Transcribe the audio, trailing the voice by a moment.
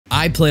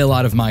I play a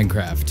lot of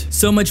Minecraft.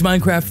 So much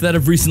Minecraft that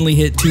I've recently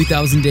hit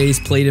 2,000 days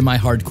played in my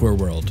hardcore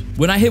world.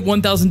 When I hit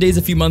 1,000 days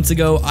a few months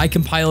ago, I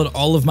compiled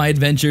all of my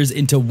adventures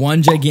into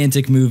one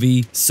gigantic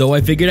movie, so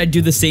I figured I'd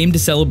do the same to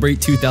celebrate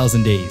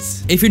 2,000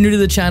 days. If you're new to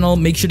the channel,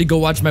 make sure to go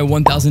watch my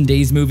 1,000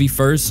 days movie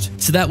first,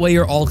 so that way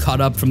you're all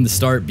caught up from the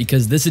start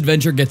because this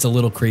adventure gets a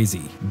little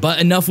crazy. But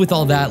enough with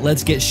all that,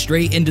 let's get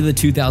straight into the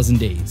 2,000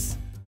 days.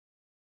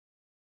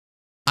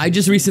 I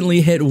just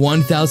recently hit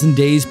 1,000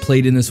 days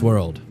played in this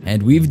world,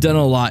 and we've done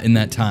a lot in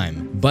that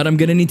time, but I'm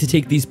gonna need to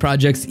take these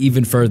projects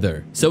even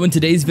further. So in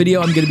today's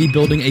video, I'm gonna be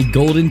building a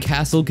golden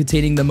castle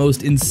containing the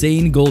most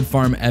insane gold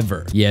farm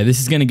ever. Yeah,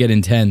 this is gonna get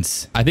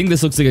intense. I think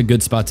this looks like a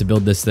good spot to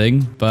build this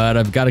thing, but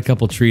I've got a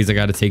couple trees I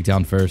gotta take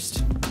down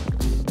first.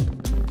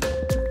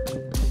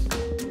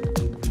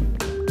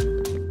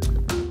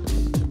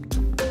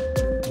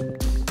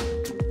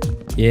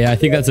 Yeah, I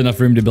think that's enough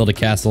room to build a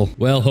castle.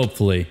 Well,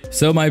 hopefully.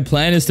 So my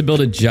plan is to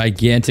build a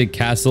gigantic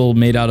castle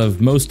made out of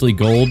mostly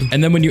gold.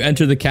 And then when you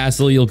enter the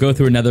castle, you'll go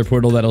through a nether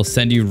portal that'll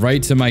send you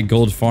right to my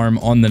gold farm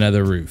on the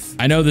nether roof.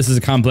 I know this is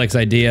a complex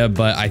idea,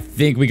 but I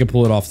think we can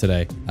pull it off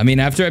today. I mean,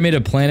 after I made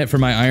a planet for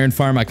my iron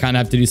farm, I kind of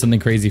have to do something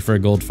crazy for a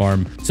gold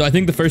farm. So I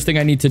think the first thing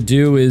I need to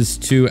do is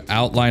to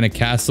outline a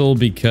castle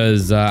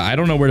because I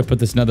don't know where to put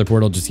this nether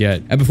portal just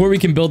yet. And before we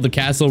can build the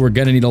castle, we're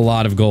gonna need a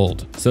lot of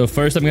gold. So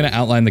first I'm gonna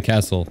outline the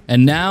castle.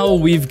 And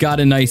now we've got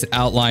a nice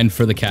outline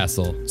for the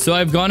castle. So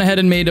I've gone ahead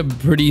and made a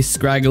pretty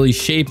scraggly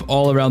shape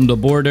all around the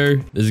border.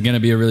 This is going to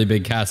be a really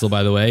big castle,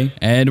 by the way.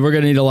 And we're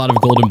going to need a lot of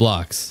golden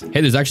blocks.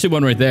 Hey, there's actually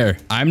one right there.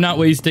 I'm not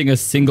wasting a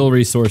single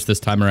resource this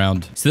time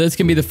around. So this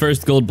can be the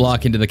first gold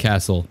block into the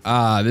castle.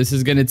 This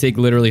is going to take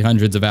literally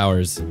hundreds of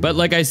hours. But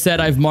like I said,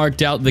 I've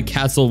marked out the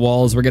castle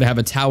walls. We're going to have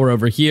a tower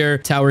over here,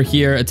 tower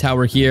here, a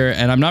tower here.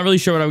 And I'm not really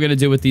sure what I'm going to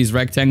do with these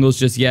rectangles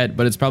just yet,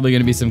 but it's probably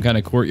going to be some kind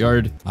of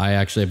courtyard. I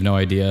actually have no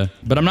idea.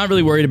 But I'm not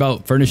really worried about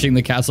furnishing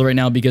the castle right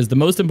now because the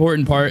most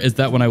important part is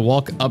that when I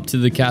walk up to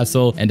the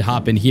castle and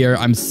hop in here,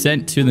 I'm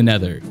sent to the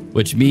nether,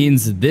 which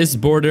means this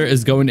border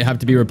is going to have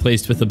to be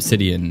replaced with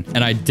obsidian.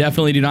 And I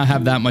definitely do not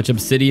have that much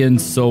obsidian,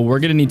 so we're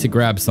going to need to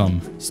grab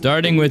some,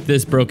 starting with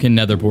this broken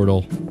nether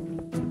portal.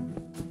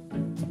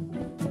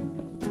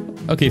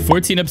 Okay,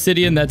 14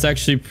 obsidian, that's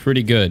actually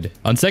pretty good.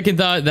 On second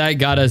thought, that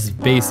got us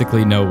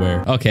basically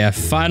nowhere. Okay, I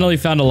finally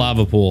found a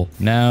lava pool.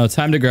 Now,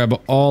 time to grab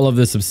all of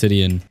this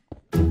obsidian.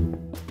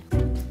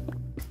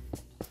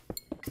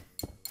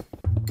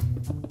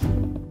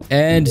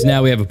 And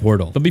now we have a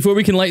portal. But before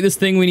we can light this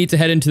thing, we need to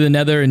head into the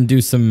nether and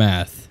do some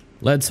math.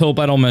 Let's hope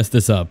I don't mess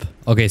this up.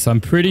 Okay, so I'm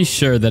pretty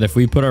sure that if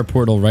we put our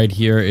portal right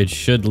here, it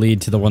should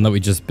lead to the one that we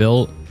just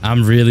built.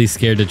 I'm really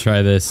scared to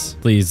try this.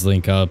 Please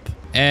link up.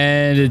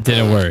 And it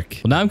didn't work.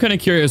 Well, now I'm kind of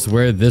curious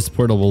where this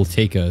portal will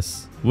take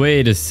us.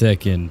 Wait a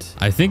second.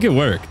 I think it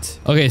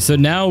worked. Okay, so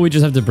now we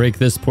just have to break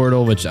this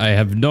portal, which I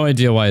have no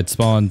idea why it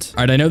spawned.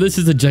 All right, I know this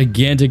is a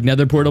gigantic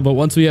nether portal, but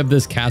once we have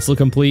this castle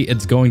complete,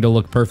 it's going to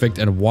look perfect.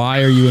 And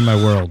why are you in my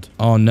world?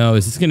 Oh no,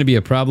 is this going to be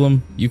a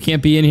problem? You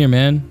can't be in here,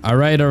 man. All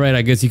right,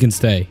 I guess you can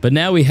stay. But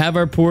now we have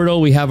our portal,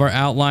 we have our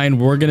outline.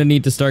 We're going to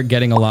need to start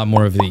getting a lot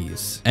more of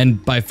these.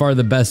 And by far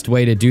the best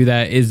way to do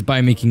that is by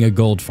making a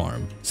gold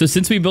farm. So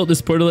since we built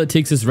this portal that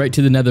takes us right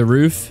to the nether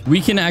roof, we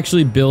can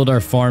actually build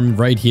our farm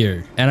right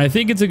here. And I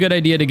think it's a good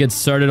idea to get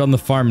started on the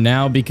farm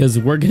now because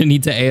we're going to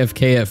need to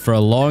AFK it for a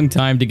long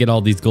time to get all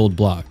these gold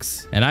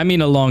blocks. And I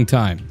mean a long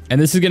time. And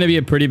this is going to be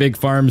a pretty big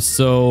farm,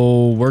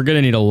 so we're going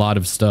to need a lot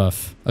of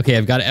stuff. Okay,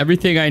 I've got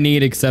everything I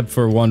need except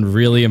for one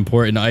really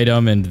important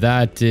item, and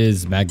that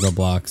is magma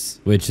blocks,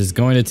 which is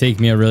going to take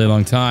me a really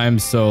long time,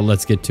 so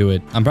let's get to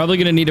it. I'm probably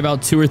going to need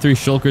about 2 or 3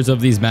 shulkers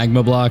of these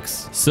magma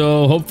blocks,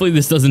 so hopefully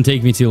this doesn't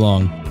take me too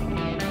long.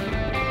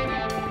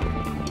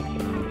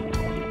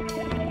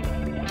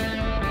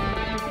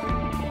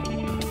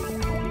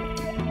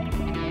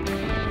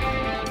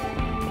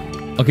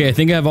 Okay, I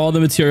think I have all the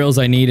materials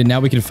I need, and now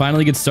we can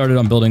finally get started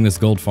on building this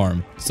gold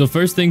farm. So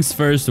first things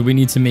first, we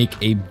need to make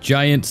a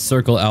giant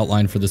circle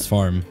outline for this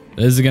farm.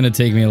 This is going to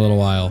take me a little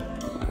while.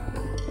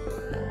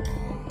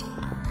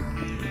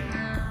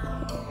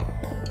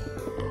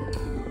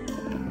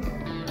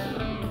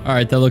 All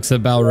right, that looks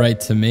about right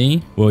to me.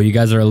 Whoa, you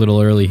guys are a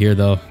little early here,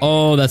 though.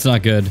 Oh, that's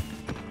not good.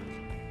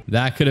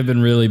 That could have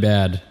been really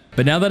bad.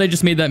 But now that I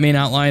just made that main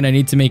outline, I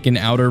need to make an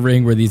outer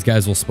ring where these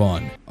guys will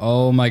spawn.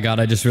 Oh my god,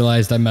 I just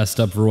realized I messed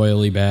up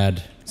royally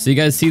bad. So you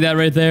guys see that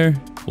right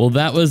there? Well,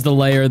 that was the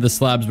layer the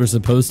slabs were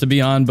supposed to be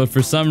on, but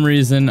for some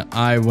reason,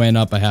 I went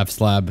up a half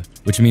slab,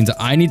 which means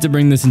I need to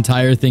bring this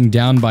entire thing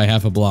down by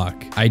half a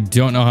block. I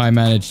don't know how I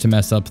managed to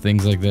mess up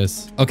things like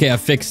this. Okay, I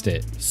fixed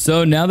it.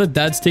 So now that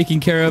that's taken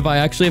care of, I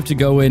actually have to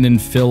go in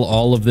and fill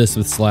all of this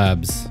with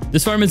slabs.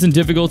 This farm isn't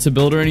difficult to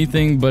build or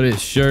anything, but it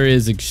sure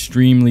is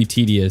extremely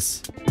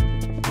tedious.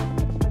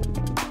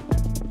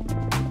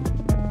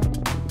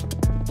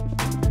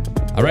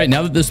 All right,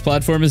 now that this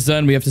platform is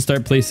done, we have to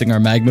start placing our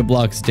magma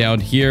blocks down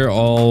here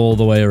all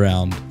the way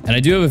around. And I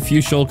do have a few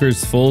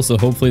shulkers full, so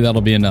hopefully that'll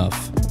be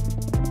enough.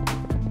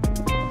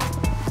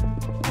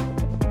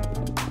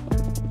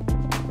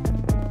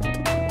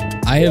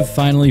 I have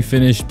finally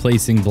finished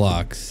placing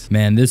blocks.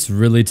 Man, this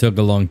really took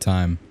a long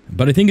time.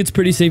 But I think it's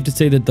pretty safe to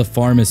say that the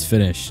farm is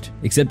finished.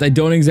 Except I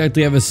don't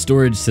exactly have a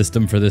storage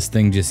system for this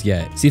thing just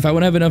yet. See, if I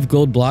want to have enough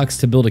gold blocks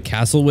to build a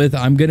castle with,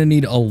 I'm gonna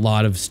need a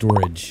lot of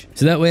storage.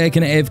 So that way I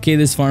can AFK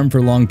this farm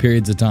for long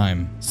periods of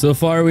time. So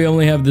far, we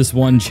only have this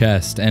one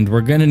chest, and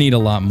we're gonna need a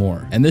lot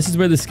more. And this is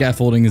where the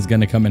scaffolding is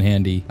gonna come in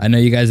handy. I know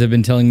you guys have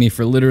been telling me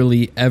for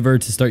literally ever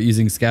to start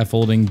using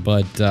scaffolding,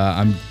 but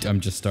I'm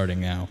just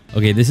starting now.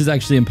 Okay, this is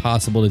actually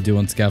impossible to do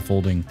on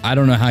scaffolding. I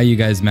don't know how you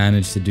guys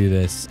managed to do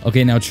this.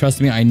 Okay, now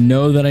trust me, I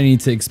know that I need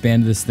to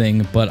expand this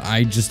thing, but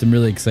I just am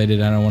really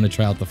excited and I want to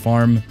try out the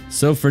farm.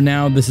 So for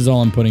now, this is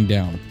all I'm putting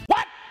down.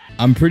 What?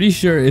 I'm pretty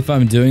sure if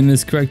I'm doing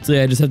this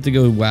correctly, I just have to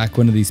go whack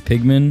one of these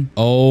pigmen.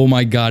 Oh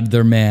my god,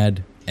 they're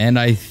mad. And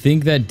I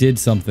think that did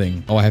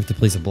something. Oh, I have to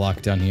place a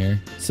block down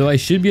here. So I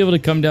should be able to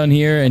come down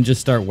here and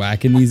just start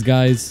whacking these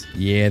guys.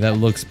 Yeah, that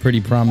looks pretty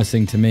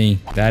promising to me.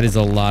 That is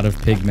a lot of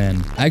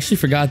pigmen. I actually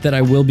forgot that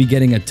I will be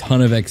getting a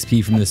ton of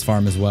XP from this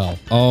farm as well.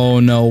 Oh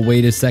no,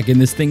 wait a second.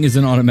 This thing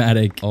isn't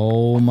automatic.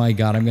 Oh my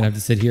god, I'm gonna have to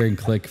sit here and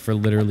click for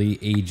literally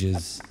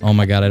ages. Oh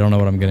my god, I don't know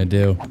what I'm gonna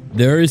do.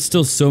 There is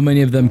still so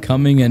many of them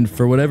coming, and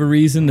for whatever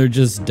reason, they're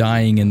just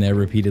dying in there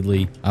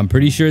repeatedly. I'm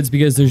pretty sure it's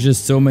because there's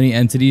just so many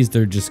entities,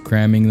 they're just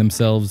cramming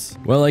themselves.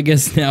 Well, I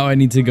guess now I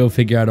need to go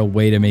figure out a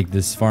way to make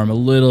this farm a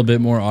little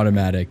bit more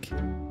automatic.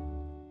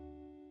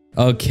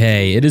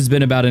 Okay, it has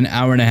been about an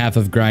hour and a half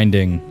of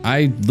grinding.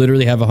 I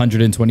literally have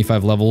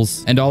 125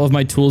 levels, and all of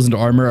my tools and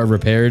armor are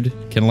repaired.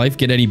 Can life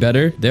get any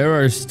better? There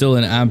are still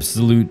an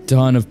absolute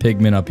ton of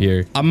pigmen up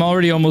here. I'm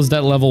already almost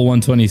at level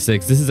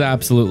 126. This is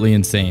absolutely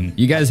insane.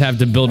 You guys have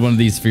to build one of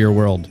these for your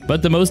world.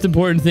 But the most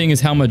important thing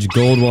is how much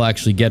gold we'll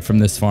actually get from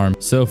this farm.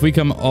 So if we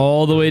come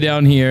all the way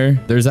down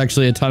here, there's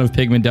actually a ton of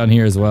pigmen down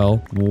here as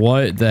well.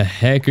 What the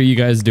heck are you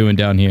guys doing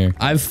down here?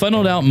 I've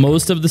funneled out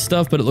most of the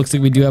stuff, but it looks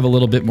like we do have a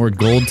little bit more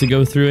gold to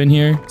go through in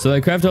here. So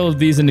I craft all of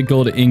these into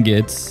gold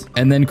ingots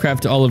and then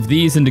craft all of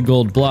these into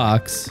gold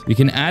blocks. We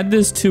can add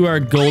this to our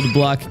gold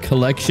block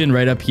collection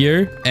right up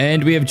here.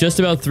 And we have just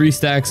about 3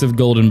 stacks of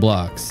golden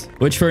blocks,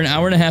 which for an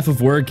hour and a half of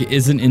work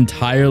isn't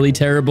entirely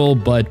terrible,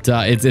 but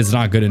it's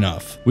not good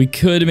enough. We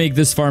could make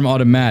this farm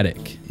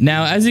automatic.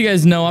 Now, as you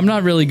guys know, I'm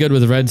not really good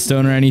with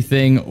redstone or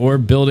anything or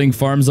building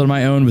farms on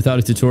my own without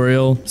a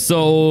tutorial.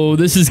 So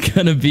this is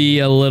gonna be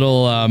a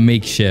little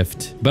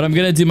makeshift, but I'm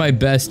gonna do my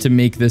best to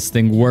make this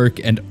thing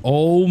work. And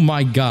oh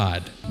my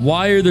god,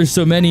 why are there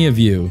so many of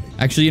you?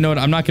 Actually, you know what?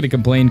 I'm not going to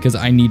complain because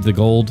I need the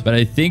gold. But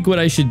I think what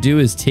I should do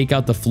is take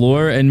out the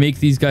floor and make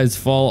these guys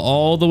fall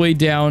all the way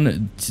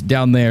down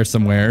there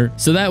somewhere.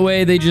 So that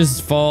way they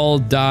just fall,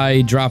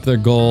 die, drop their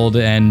gold,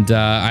 and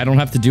I don't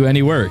have to do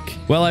any work.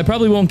 Well, I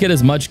probably won't get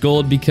as much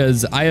gold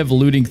because I have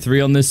looting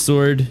 3 on this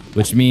sword,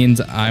 which means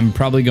I'm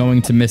probably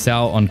going to miss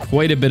out on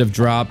quite a bit of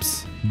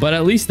drops. But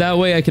at least that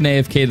way I can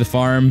AFK the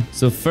farm.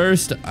 So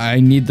first, I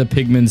need the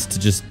pigments to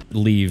just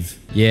leave.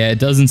 Yeah, it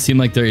doesn't seem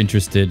like they're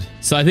interested.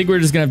 So I think we're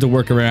just gonna have to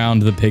work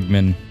around the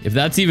pigmen. If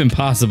that's even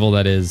possible,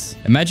 that is.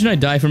 Imagine I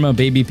die from a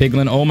baby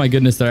piglin. Oh my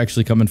goodness, they're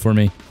actually coming for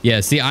me.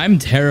 Yeah, see, I'm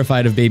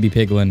terrified of baby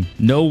piglin.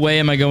 No way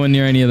am I going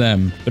near any of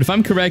them. But if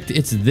I'm correct,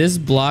 it's this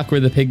block where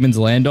the pigments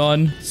land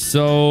on.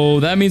 So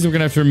that means we're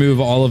gonna have to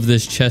remove all of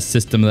this chest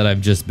system that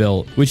I've just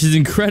built, which is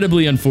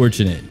incredibly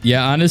unfortunate.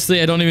 Yeah,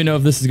 honestly, I don't even know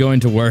if this is going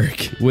to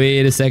work.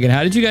 Wait a second.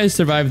 How did you guys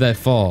survive that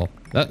fall?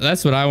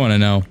 That's what I want to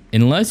know.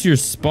 Unless you're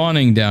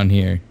spawning down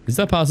here. Is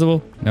that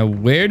possible? Now,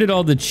 where did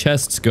all the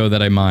chests go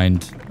that I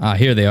mined? Ah,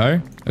 here they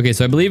are. Okay,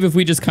 so I believe if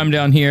we just come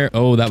down here...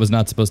 Oh, that was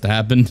not supposed to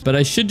happen. But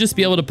I should just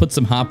be able to put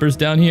some hoppers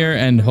down here,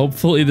 and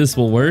hopefully this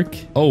will work.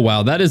 Oh,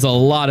 wow. That is a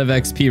lot of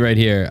XP right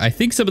here. I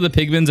think some of the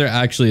pigments are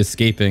actually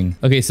escaping.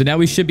 Okay, so now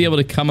we should be able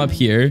to come up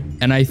here,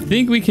 and I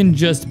think we can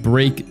just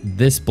break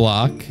this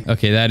block.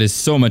 Okay, that is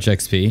so much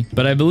XP.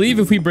 But I believe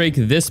if we break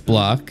this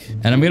block,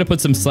 and I'm going to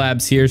put some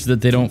slabs here so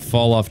that they don't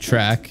fall off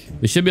track,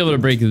 we should be able to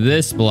break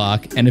this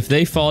block, and if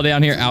they fall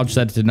down here... Ouch,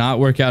 that did not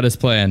work out as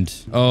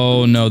planned.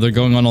 Oh, no, they're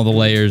going on all the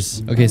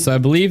layers. Okay, so I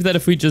believe that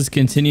if we just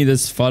continue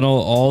this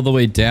funnel all the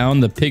way down,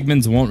 the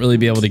pigments won't really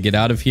be able to get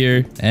out of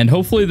here, and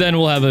hopefully then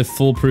we'll have a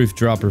foolproof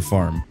dropper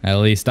farm. At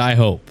least I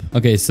hope.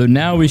 Okay, so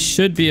now we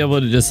should be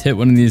able to just hit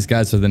one of these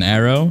guys with an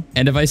arrow,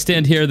 and if I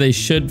stand here, they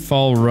should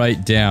fall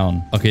right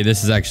down. Okay,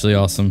 this is actually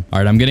awesome. All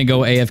right, I'm gonna go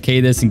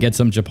AFK this and get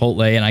some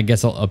Chipotle, and I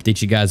guess I'll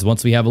update you guys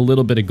once we have a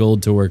little bit of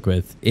gold to work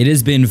with. It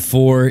has been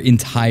 4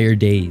 entire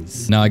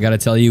days. Now, I gotta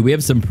tell you, we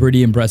have some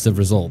pretty impressive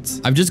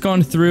results. I've just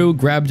gone through,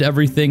 grabbed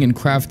everything, and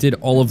crafted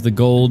all of the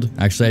gold.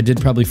 Actually, I did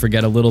probably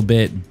forget a little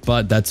bit,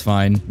 but that's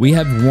fine. We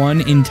have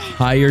 1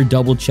 entire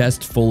double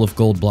chest full of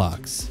gold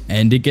blocks.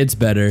 And it gets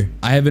better.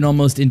 I have an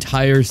almost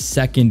entire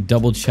second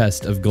double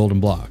chest of golden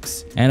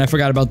blocks. And I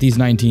forgot about these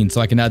 19, so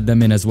I can add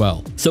them in as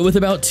well. So with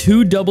about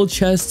 2 double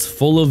chests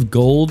full of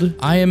gold,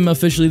 I am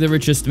officially the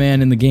richest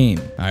man in the game.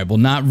 All right, well,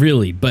 not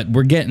really, but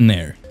we're getting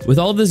there. With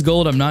all this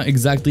gold, I'm not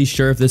exactly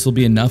sure if this will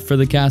be enough for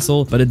the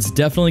castle, but it's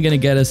definitely going to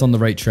get us on the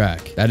right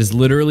track. That is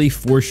literally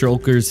 4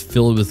 shulkers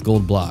filled with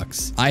gold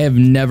blocks. I have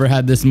never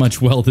had this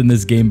much wealth in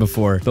this game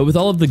before, but with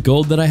all of the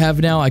gold that I have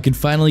now, I can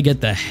finally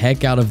get the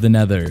heck out of the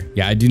nether.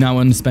 Yeah, I do not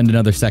want to spend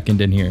another second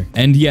in here.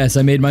 And yes,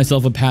 I made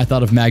myself a path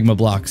out of magma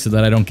blocks so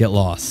that I don't get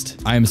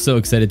lost. I am so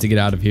excited to get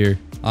out of here.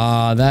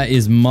 That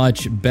is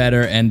much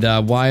better. And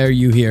why are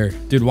you here?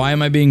 Dude, why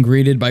am I being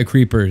greeted by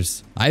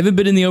creepers? I haven't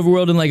been in the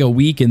overworld in like a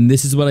week and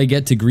this is what I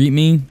get to greet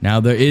me. Now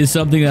there is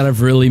something that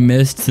I've really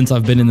missed since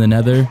I've been in the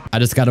nether. I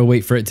just gotta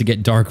wait for it to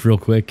get dark real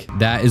quick.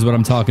 That is what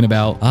I'm talking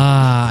about.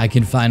 I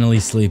can finally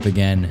sleep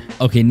again.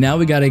 Okay, now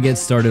we gotta get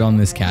started on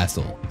this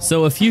castle.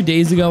 So a few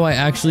days ago, I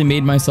actually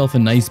made myself a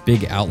nice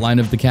big outline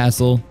of the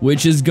castle,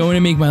 which is going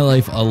to make my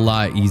life a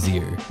lot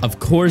easier. Of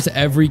course,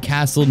 every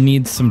castle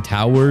needs some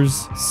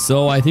towers,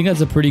 so I think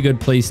that's a pretty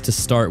good place to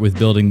start with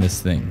building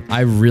this thing.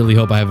 I really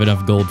hope I have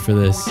enough gold for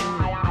this.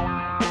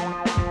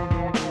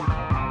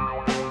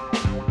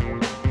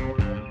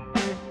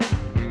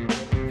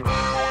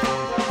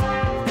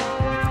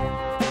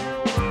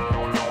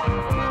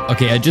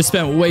 Okay, I just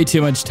spent way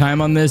too much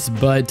time on this,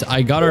 but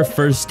I got our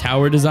first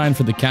tower design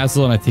for the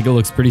castle and I think it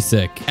looks pretty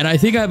sick. And I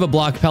think I have a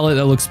block palette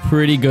that looks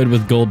pretty good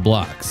with gold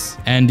blocks.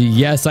 And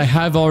yes, I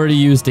have already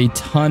used a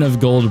ton of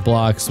gold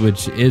blocks,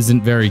 which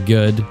isn't very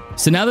good.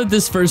 So now that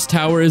this first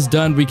tower is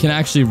done, we can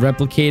actually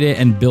replicate it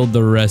and build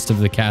the rest of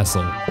the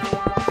castle.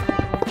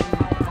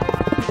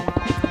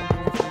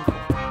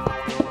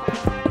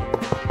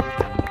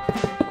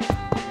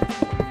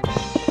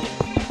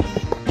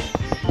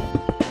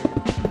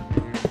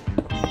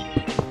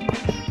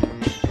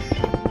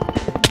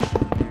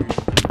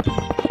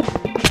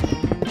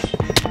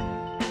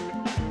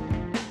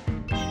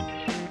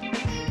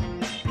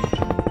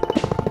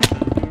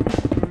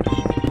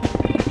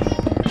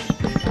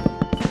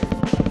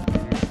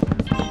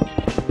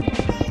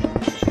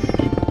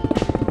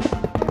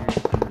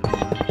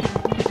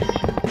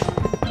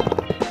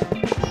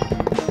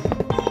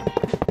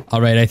 All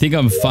right, I think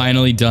I'm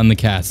finally done the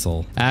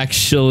castle.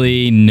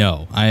 Actually,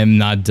 no, I am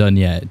not done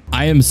yet.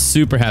 I am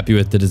super happy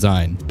with the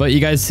design. But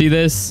you guys see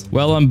this?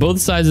 Well, on both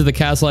sides of the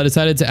castle, I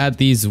decided to add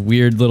these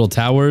weird little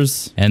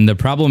towers. And the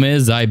problem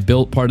is I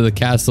built part of the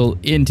castle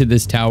into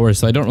this tower,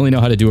 so I don't really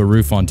know how to do a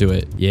roof onto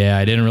it. Yeah,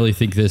 I didn't really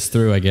think this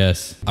through, I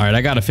guess. All right,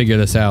 I gotta figure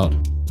this out.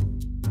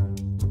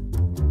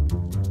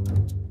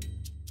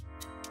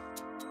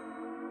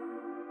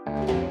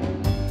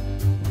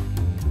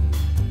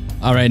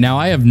 All right, now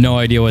I have no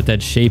idea what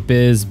that shape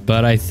is,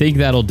 but I think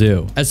that'll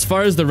do. As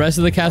far as the rest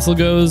of the castle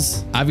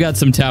goes, I've got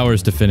some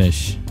towers to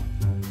finish.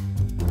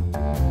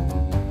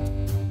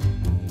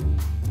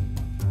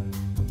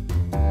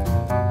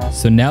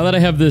 So now that I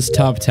have this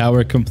top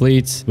tower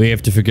complete, we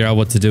have to figure out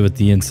what to do with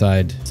the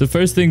inside. So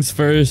first things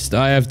first,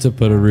 I have to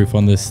put a roof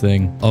on this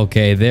thing.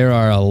 Okay, there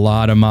are a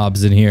lot of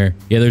mobs in here.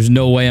 Yeah, there's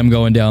no way I'm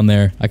going down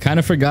there. I kind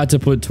of forgot to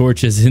put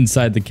torches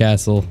inside the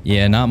castle.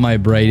 Yeah, not my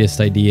brightest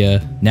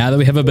idea. Now that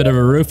we have a bit of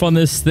a roof on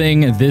this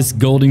thing, this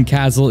golden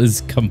castle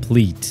is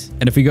complete.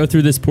 And if we go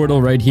through this portal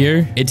right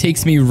here, it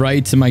takes me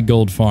right to my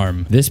gold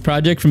farm. This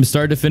project from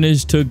start to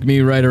finish took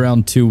me right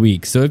around 2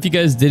 weeks. So if you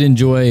guys did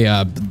enjoy,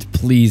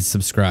 please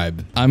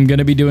subscribe. I'm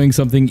gonna be doing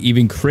something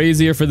even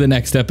crazier for the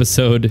next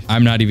episode.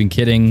 I'm not even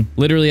kidding.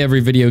 Literally every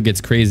video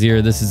gets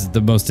crazier. This is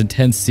the most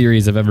intense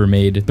series I've ever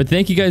made. But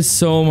thank you guys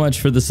so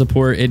much for the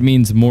support. It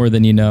means more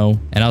than you know.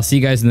 And I'll see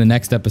you guys in the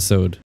next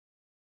episode.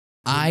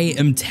 I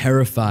am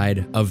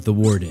terrified of the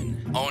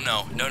warden. Oh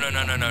no, no.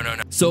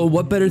 So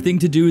what better thing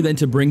to do than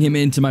to bring him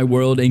into my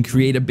world and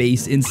create a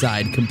base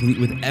inside complete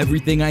with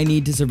everything I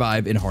need to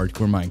survive in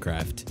hardcore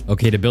Minecraft.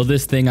 Okay, to build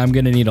this thing, I'm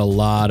gonna need a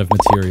lot of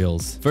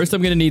materials. First,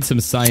 I'm gonna need some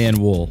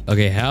cyan wool.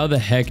 Okay, how the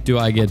heck do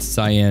I get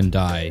cyan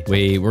dye?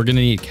 Wait, we're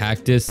gonna need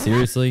cactus,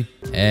 seriously?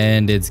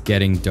 And it's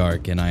getting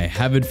dark and I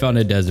haven't found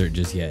a desert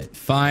just yet.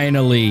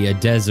 Finally, a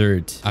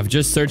desert. I've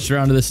just searched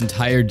around this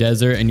entire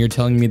desert and you're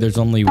telling me there's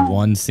only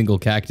one single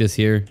cactus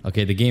here?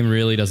 Okay, the game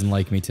really doesn't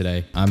like me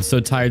today. I'm so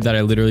tired that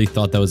I literally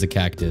thought that was a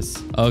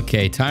cactus.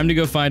 Okay, time to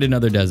go find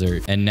another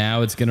desert. And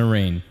now it's gonna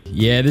rain.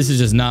 Yeah, this is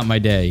just not my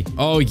day.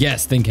 Oh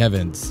yes, thank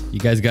heavens. You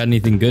guys got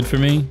anything good for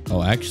me?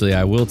 Oh, actually,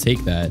 I will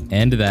take that.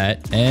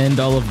 And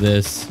all of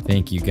this.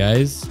 Thank you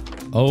guys.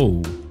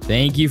 Oh,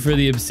 thank you for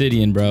the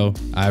obsidian, bro.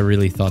 I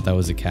really thought that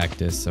was a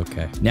cactus.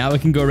 Okay. Now I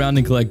can go around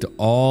and collect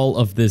all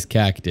of this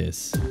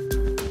cactus.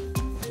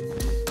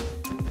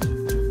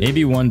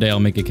 Maybe one day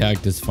I'll make a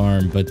cactus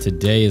farm, but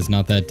today is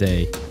not that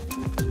day.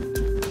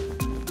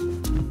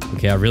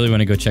 Okay, I really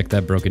want to go check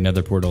that broken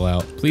nether portal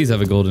out. Please have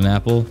a golden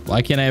apple.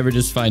 Why can't I ever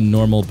just find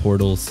normal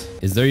portals?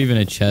 Is there even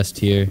a chest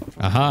here?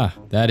 Aha,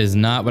 that is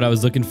not what I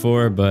was looking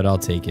for, but I'll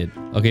take it.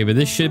 Okay, but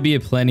this should be a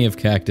plenty of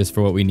cactus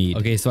for what we need.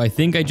 Okay, so I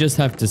think I just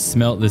have to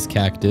smelt this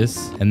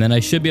cactus, and then I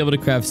should be able to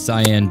craft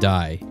cyan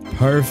dye.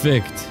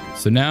 Perfect.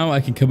 So now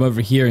I can come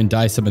over here and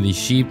dye some of these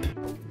sheep.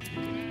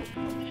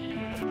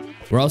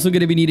 We're also going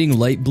to be needing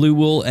light blue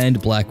wool and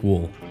black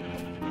wool.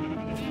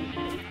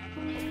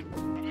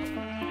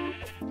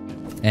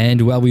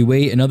 And while we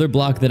wait, another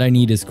block that I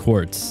need is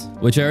quartz,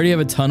 which I already have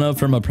a ton of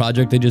from a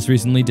project I just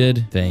recently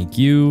did. Thank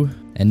you.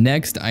 And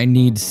next, I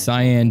need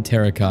cyan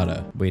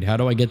terracotta. Wait, how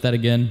do I get that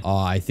again? Oh,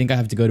 I think I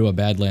have to go to a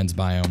Badlands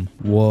biome.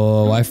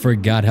 Whoa, I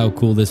forgot how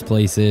cool this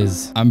place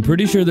is. I'm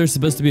pretty sure there's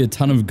supposed to be a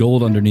ton of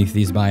gold underneath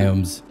these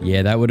biomes.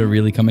 Yeah, that would have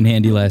really come in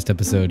handy last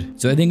episode.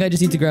 So I think I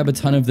just need to grab a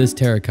ton of this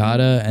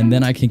terracotta, and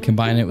then I can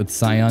combine it with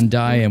cyan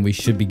dye, and we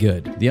should be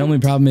good. The only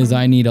problem is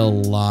I need a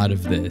lot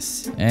of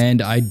this,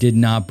 and I did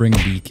not bring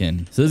a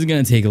beacon. So this is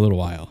gonna take a little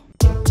while.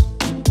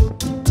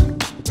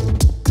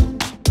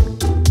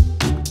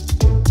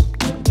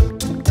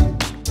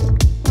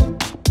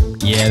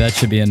 Yeah, that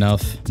should be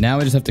enough. Now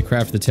I just have to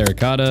craft the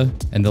terracotta,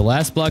 and the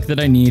last block that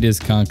I need is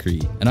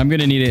concrete, and I'm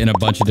gonna need it in a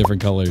bunch of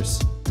different colors.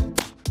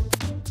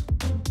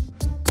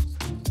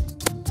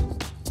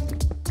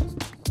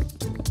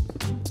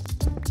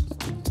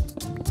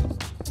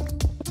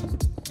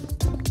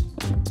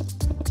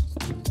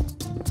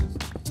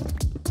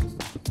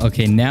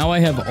 Okay, now I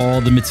have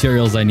all the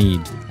materials I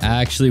need.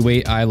 Actually,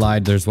 wait, I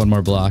lied. There's one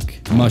more block.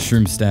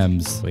 Mushroom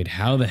stems. Wait,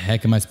 how the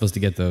heck am I supposed to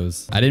get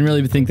those? I didn't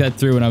really think that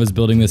through when I was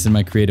building this in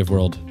my creative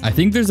world. I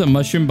think there's a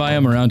mushroom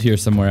biome around here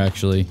somewhere,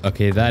 actually.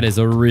 Okay, that is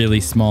a really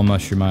small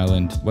mushroom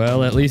island.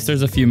 Well, at least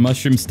there's a few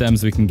mushroom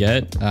stems we can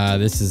get.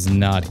 This is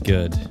not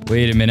good.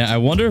 Wait a minute. I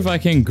wonder if I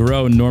can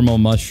grow normal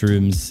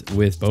mushrooms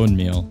with bone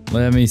meal.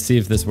 Let me see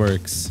if this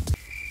works.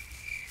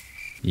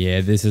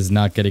 Yeah, this is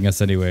not getting us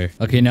anywhere.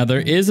 Okay, now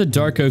there is a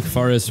dark oak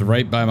forest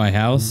right by my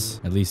house.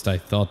 At least I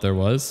thought there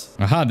was.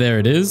 Aha, there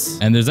it is.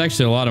 And there's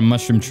actually a lot of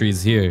mushroom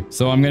trees here.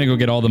 So I'm gonna go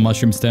get all the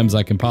mushroom stems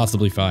I can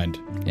possibly find.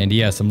 And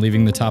yes, I'm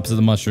leaving the tops of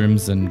the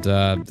mushrooms, and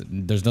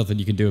there's nothing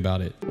you can do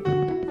about it.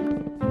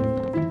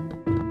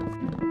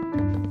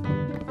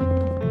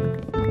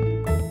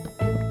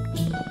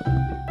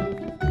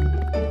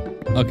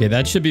 Okay,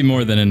 that should be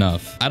more than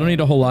enough. I don't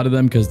need a whole lot of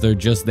them because they're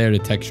just there to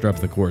texture up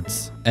the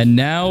quartz. And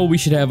now we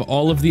should have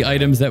all of the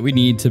items that we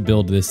need to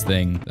build this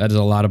thing. That is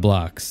a lot of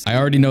blocks. I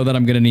already know that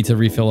I'm going to need to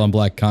refill on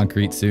black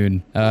concrete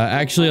soon.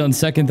 Actually, on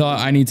second thought,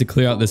 I need to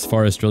clear out this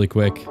forest really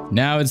quick.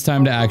 Now it's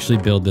time to actually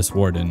build this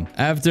warden.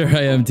 After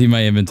I empty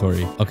my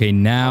inventory. Okay,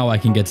 now I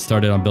can get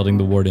started on building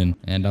the warden.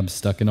 And I'm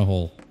stuck in a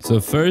hole. So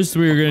first,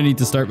 we're going to need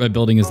to start by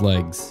building his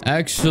legs.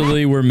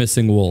 Actually, we're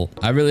missing wool.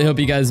 I really hope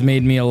you guys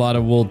made me a lot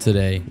of wool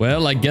today.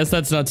 Well, I guess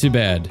that's not too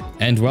bad.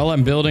 And while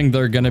I'm building,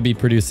 they're going to be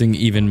producing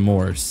even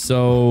more.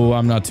 So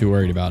I'm not too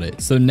worried about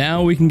it. So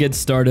now we can get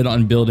started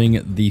on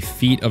building the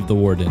feet of the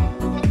warden.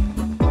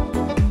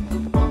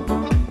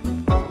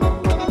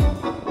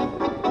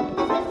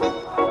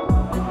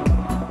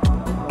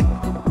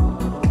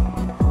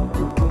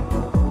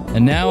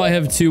 And now I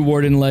have 2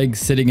 warden legs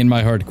sitting in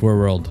my hardcore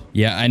world.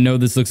 Yeah, I know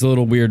this looks a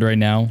little weird right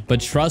now, but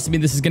trust me,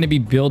 this is going to be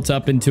built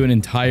up into an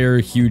entire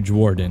huge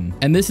warden.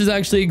 And this is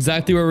actually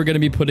exactly where we're going to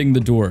be putting the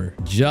door.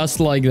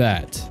 Just like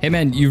that. Hey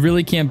man, you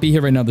really can't be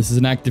here right now. This is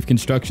an active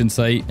construction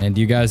site, and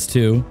you guys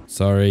too.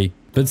 Sorry.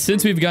 But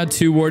since we've got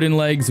 2 warden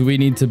legs, we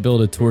need to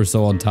build a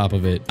torso on top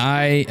of it.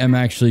 I am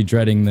actually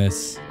dreading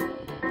this.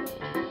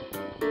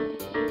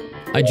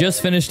 I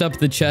just finished up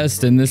the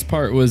chest, and this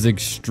part was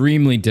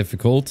extremely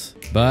difficult,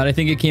 but I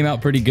think it came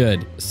out pretty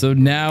good. So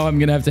now I'm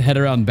gonna have to head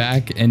around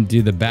back and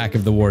do the back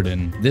of the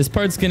warden. This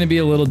part's gonna be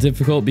a little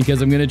difficult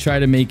because I'm gonna try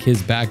to make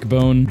his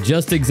backbone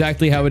just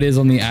exactly how it is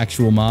on the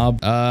actual mob.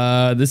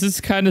 This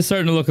is kind of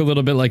starting to look a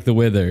little bit like the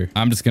Wither.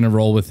 I'm just gonna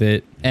roll with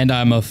it. And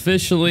I'm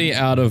officially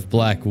out of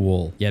black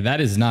wool. Yeah,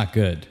 that is not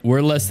good.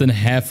 We're less than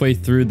halfway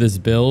through this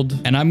build,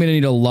 and I'm gonna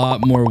need a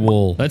lot more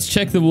wool. Let's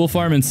check the wool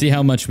farm and see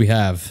how much we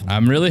have.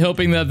 I'm really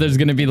hoping that there's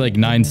gonna be like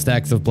 9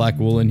 stacks of black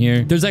wool in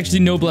here. There's actually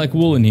no black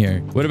wool in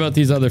here. What about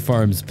these other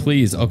farms?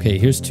 Please. Okay,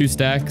 here's 2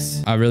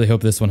 stacks. I really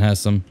hope this one has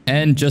some.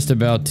 And just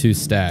about 2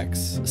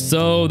 stacks.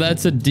 So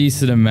that's a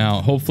decent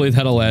amount. Hopefully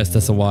that'll last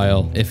us a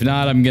while. If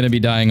not, I'm gonna be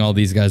dyeing all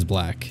these guys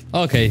black.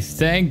 Okay,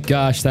 thank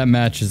gosh that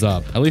matches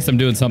up. At least I'm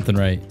doing something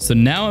right. So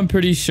now I'm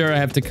pretty sure I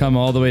have to come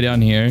all the way down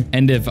here.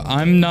 And if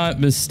I'm not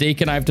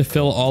mistaken, I have to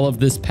fill all of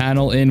this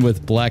panel in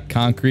with black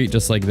concrete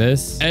just like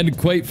this. And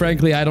quite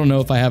frankly, I don't know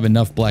if I have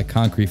enough black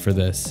concrete for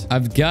this.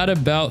 I've got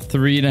about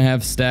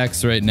 3.5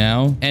 stacks right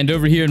now. And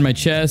over here in my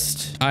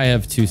chest, I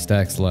have 2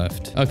 stacks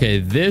left. Okay,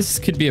 this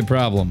could be a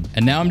problem.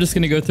 And now I'm just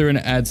going to go through and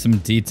add some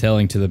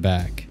detailing to the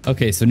back.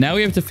 Okay, so now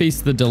we have to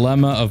face the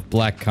dilemma of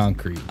black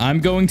concrete. I'm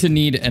going to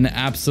need an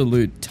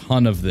absolute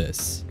ton of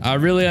this. I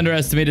really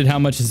underestimated how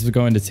much this is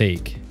going to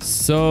take.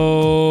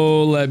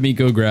 So let me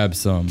go grab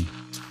some.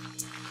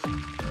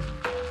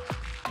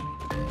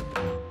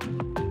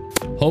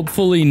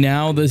 Hopefully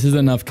now this is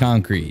enough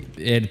concrete.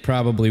 It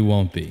probably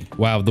won't be.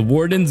 Wow, the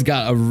warden's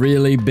got a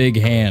really big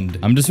hand.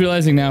 I'm just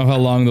realizing now how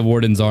long the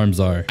warden's arms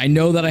are. I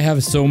know that I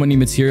have so many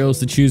materials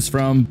to choose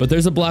from, but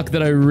there's a block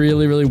that I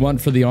really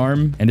want for the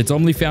arm, and it's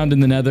only found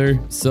in the nether,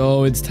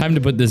 so it's time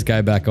to put this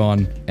guy back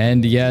on.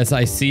 And yes,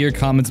 I see your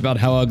comments about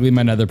how ugly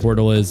my nether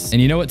portal is.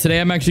 And you know what?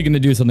 Today I'm actually going to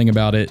do something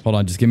about it. Hold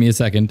on, just give me a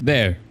second.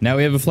 There. Now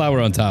we have a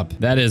flower on top.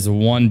 That is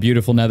one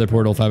beautiful nether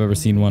portal if I've ever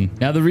seen one.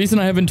 Now the reason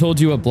I haven't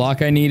told you what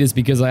block I need is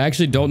because I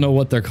actually don't know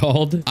what they're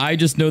called. I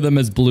just know them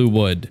as blue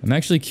wood. I'm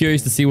actually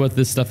curious to see what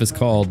this stuff is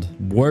called.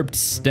 Warped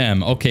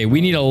stem. Okay,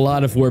 we need a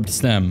lot of warped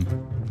stem.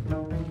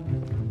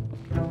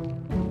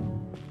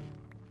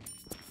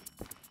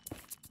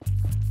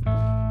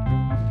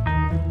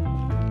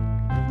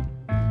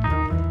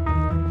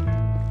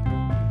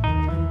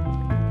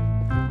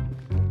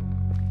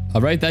 All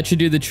right, that should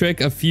do the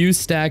trick. A few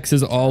stacks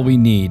is all we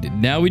need.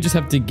 Now we just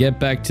have to get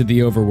back to the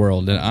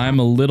overworld, and I'm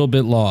a little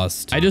bit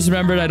lost. I just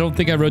remembered I don't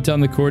think I wrote down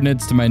the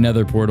coordinates to my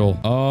nether portal.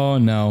 Oh,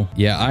 no.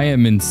 Yeah, I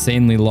am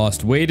insanely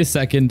lost. Wait a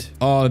second.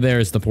 Oh,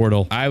 there's the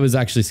portal. I was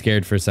actually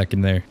scared for a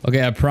second there.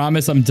 Okay, I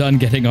promise I'm done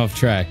getting off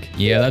track.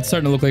 Yeah, that's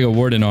starting to look like a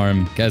warden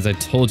arm. Guys, I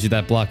told you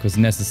that block was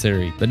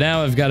necessary. But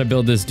now I've got to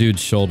build this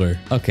dude's shoulder.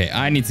 Okay,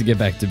 I need to get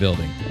back to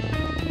building.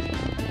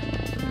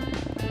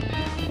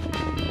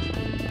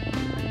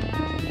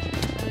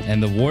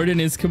 And the warden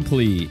is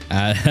complete.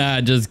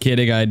 Just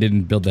kidding, I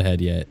didn't build the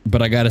head yet.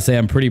 But I gotta say,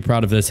 I'm pretty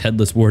proud of this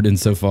headless warden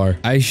so far.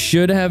 I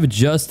should have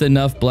just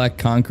enough black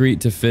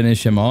concrete to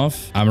finish him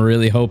off. I'm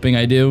really hoping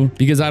I do,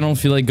 because I don't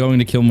feel like going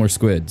to kill more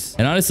squids.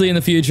 And honestly, in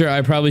the future,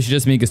 I probably should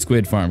just make a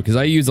squid farm, because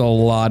I use a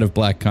lot of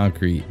black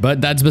concrete. But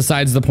that's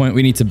besides the point.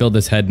 We need to build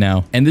this head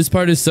now. And this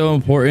part is so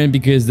important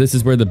because this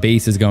is where the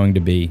base is going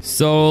to be.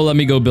 So let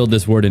me go build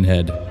this warden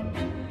head.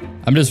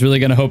 I'm just really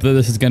going to hope that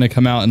this is going to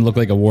come out and look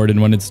like a warden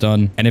when it's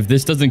done. And if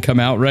this doesn't come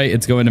out right,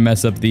 it's going to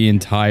mess up the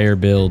entire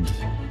build.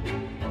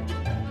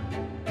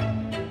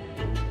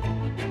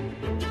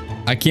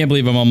 I can't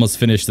believe I'm almost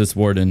finished this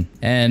warden.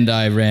 And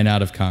I ran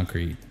out of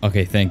concrete.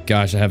 Okay, thank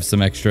gosh I have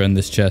some extra in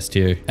this chest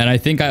here. And I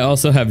think I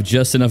also have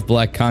just enough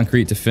black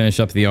concrete to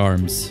finish up the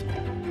arms.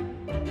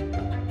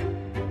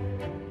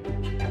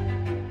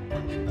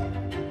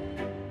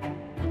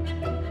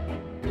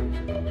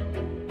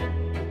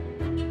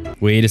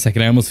 Wait a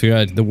second, I almost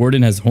forgot. The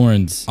warden has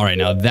horns. All right,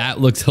 now that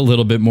looks a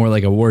little bit more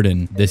like a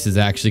warden. This is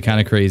actually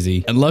kind of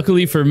crazy. And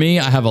luckily for me,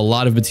 I have a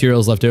lot of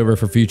materials left over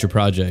for future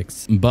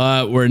projects.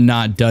 But we're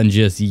not done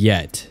just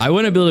yet. I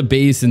want to build a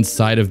base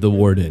inside of the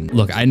warden.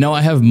 Look, I know I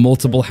have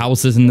multiple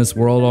houses in this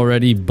world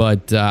already,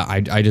 but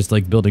I just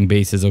like building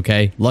bases,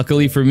 okay?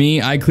 Luckily for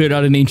me, I cleared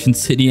out an ancient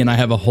city and I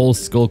have a whole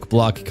skulk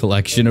block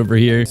collection over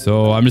here.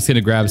 So I'm just going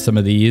to grab some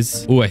of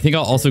these. Oh, I think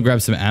I'll also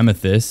grab some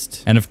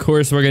amethyst. And of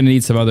course, we're going to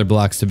need some other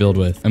blocks to build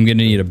with. I'm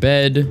gonna need a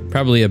bed,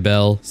 probably a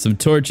bell, some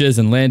torches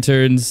and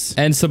lanterns,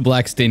 and some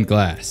black stained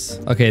glass.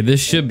 Okay,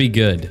 this should be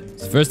good.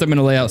 So first I'm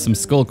gonna lay out some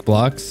skulk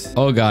blocks.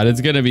 Oh god,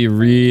 it's gonna be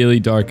really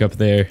dark up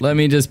there. Let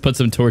me just put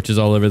some torches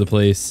all over the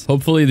place.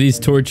 Hopefully these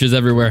torches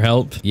everywhere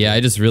help. Yeah,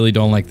 I just really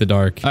don't like the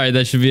dark. All right,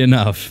 that should be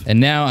enough. And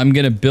now I'm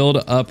gonna build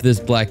up this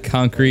black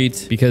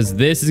concrete because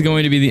this is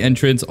going to be the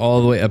entrance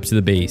all the way up to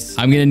the base.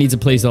 I'm gonna need to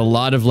place a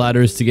lot of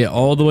ladders to get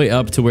all the way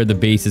up to where the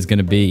base is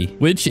gonna be,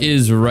 which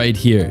is right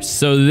here.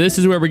 So this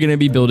is where we're gonna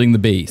be building the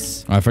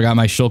base. Oh, I forgot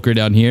my shulker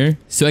down here.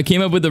 So I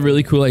came up with a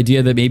really cool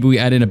idea that maybe we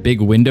add in a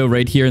big window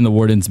right here in the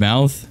warden's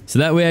mouth. So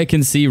that way I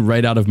can see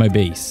right out of my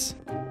base.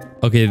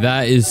 Okay,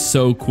 that is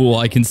so cool.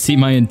 I can see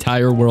my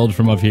entire world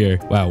from up here.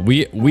 Wow,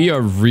 we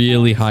are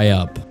really high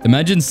up.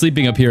 Imagine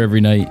sleeping up here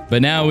every night.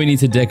 But now we need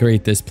to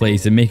decorate this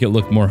place and make it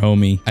look more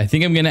homey. I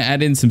think I'm gonna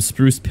add in some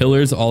spruce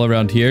pillars all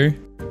around here.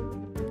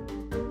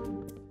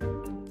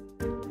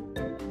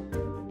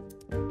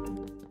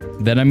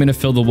 Then I'm gonna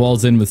fill the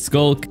walls in with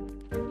skulk.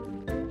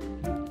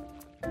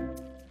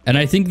 And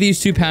I think these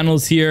two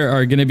panels here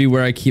are gonna be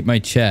where I keep my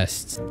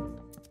chests.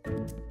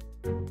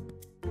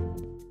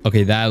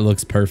 Okay, that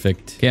looks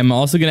perfect. Okay, I'm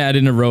also gonna add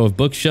in a row of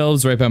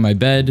bookshelves right by my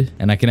bed,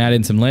 and I can add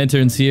in some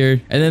lanterns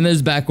here. And then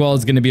this back wall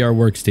is gonna be our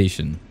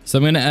workstation. So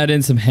I'm gonna add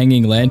in some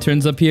hanging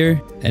lanterns up here,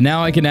 and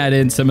now I can add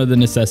in some of the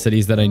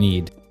necessities that I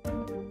need.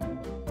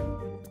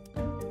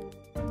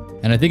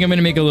 And I think I'm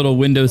gonna make a little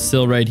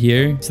windowsill right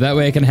here, so that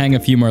way I can hang a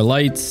few more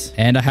lights.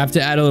 And I have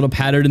to add a little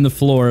pattern in the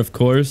floor, of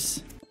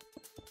course.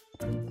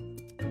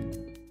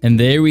 And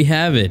there we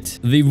have it.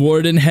 The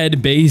warden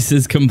head base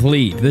is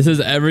complete. This is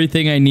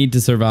everything I need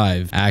to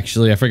survive.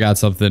 Actually, I forgot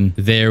something.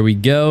 There we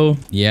go.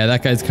 Yeah,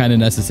 that guy's kind of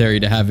necessary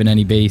to have in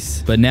any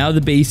base. But now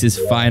the base is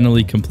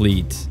finally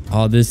complete.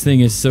 Oh, this thing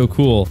is so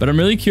cool. But I'm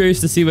really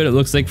curious to see what it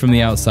looks like from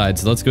the outside.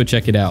 So let's go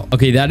check it out.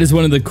 Okay, that is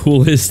one of the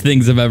coolest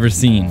things I've ever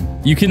seen.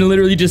 You can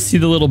literally just see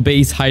the little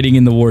base hiding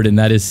in the warden.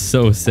 That is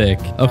so sick.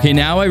 Okay,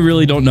 now I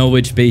really don't know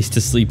which base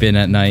to sleep in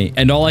at night.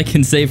 And all I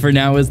can say for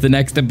now is the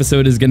next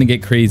episode is going to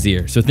get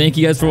crazier. So thank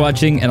you guys for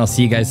watching, and I'll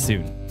see you guys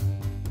soon.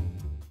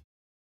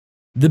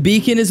 The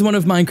beacon is one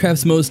of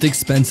Minecraft's most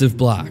expensive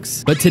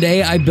blocks, but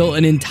today I built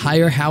an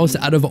entire house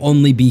out of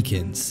only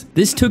beacons.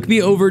 This took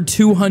me over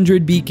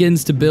 200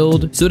 beacons to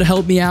build, so to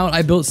help me out,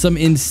 I built some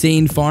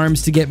insane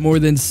farms to get more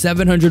than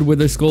 700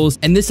 wither skulls,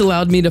 and this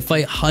allowed me to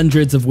fight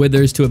hundreds of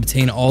withers to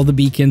obtain all the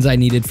beacons I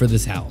needed for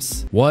this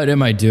house. What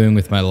am I doing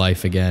with my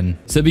life again?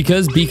 So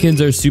because beacons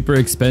are super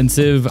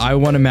expensive, I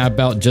want to map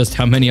out just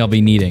how many I'll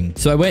be needing.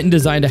 So I went and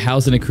designed a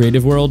house in a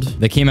creative world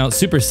that came out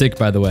super sick,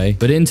 by the way,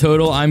 but in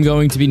total, I'm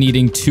going to be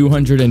needing 200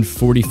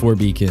 244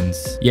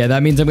 beacons. Yeah,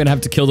 that means I'm gonna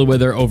have to kill the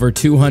wither over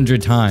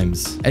 200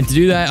 times. And to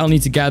do that, I'll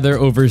need to gather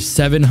over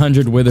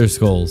 700 wither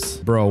skulls.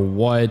 Bro,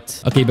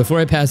 what? Okay, before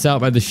I pass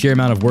out by the sheer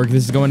amount of work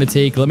this is going to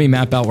take, let me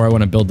map out where I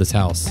want to build this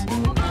house.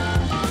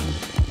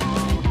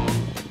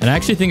 And I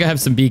actually think I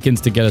have some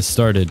beacons to get us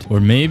started. Or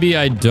maybe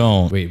I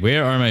don't. Wait,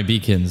 where are my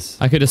beacons?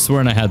 I could have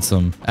sworn I had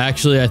some.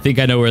 Actually, I think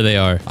I know where they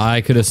are. I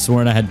could have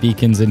sworn I had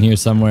beacons in here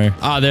somewhere.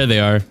 Ah, there they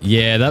are.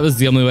 Yeah, that was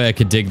the only way I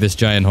could dig this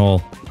giant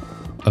hole.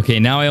 Okay,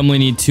 now I only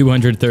need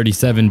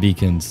 237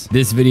 beacons.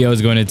 This video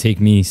is going to take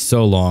me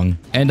so long.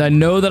 And I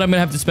know that I'm going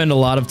to have to spend a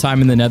lot of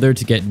time in the nether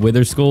to get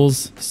wither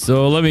skulls.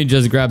 So let me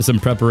just grab some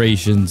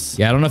preparations.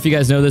 Yeah, I don't know if you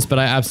guys know this, but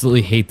I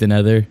absolutely hate the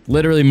nether.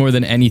 Literally more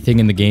than anything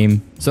in the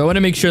game. So I want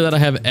to make sure that I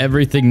have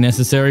everything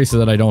necessary so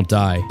that I don't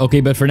die.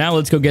 Okay, but for now,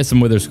 let's go get some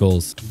wither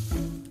skulls.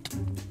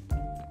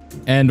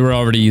 And we're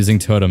already using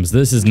totems.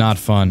 This is not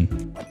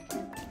fun.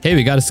 Hey,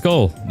 we got a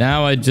skull.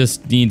 Now I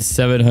just need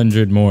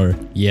 700 more.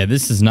 Yeah,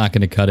 this is not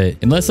going to cut it.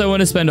 Unless I want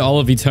to spend all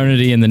of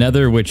eternity in the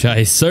nether, which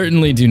I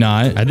certainly do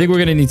not. I think we're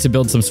going to need to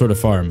build some sort of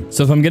farm.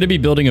 So if I'm going to be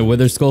building a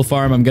wither skull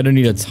farm, I'm going to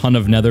need a ton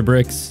of nether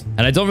bricks.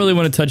 And I don't really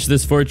want to touch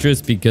this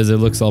fortress because it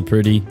looks all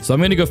pretty. So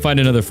I'm going to go find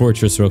another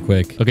fortress real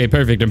quick. Okay,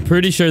 perfect. I'm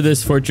pretty sure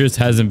this fortress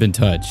hasn't been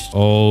touched.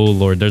 Oh,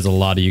 Lord, there's a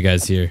lot of you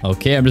guys here.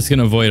 Okay, I'm just going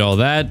to avoid all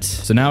that.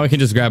 So now I can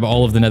just grab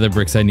all of the nether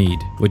bricks I need,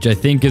 which I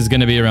think is going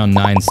to be around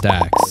 9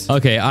 stacks.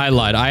 Okay, I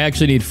lied. I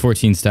actually need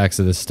 14 stacks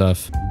of this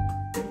stuff.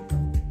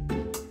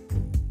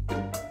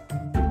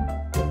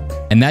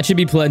 And that should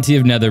be plenty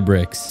of nether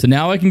bricks. So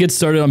now I can get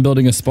started on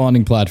building a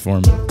spawning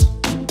platform.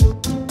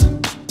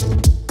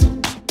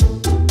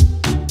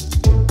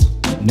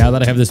 Now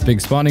that I have this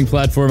big spawning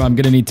platform, I'm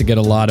going to need to get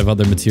a lot of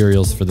other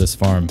materials for this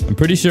farm. I'm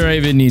pretty sure I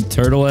even need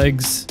turtle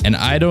eggs, and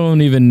I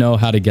don't even know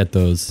how to get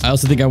those. I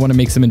also think I want to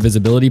make some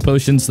invisibility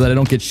potions so that I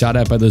don't get shot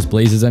at by those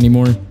blazes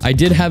anymore. I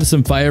did have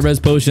some fire res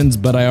potions,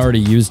 but I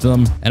already used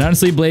them. And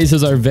honestly,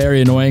 blazes are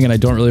very annoying, and I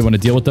don't really want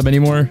to deal with them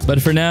anymore.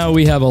 But for now,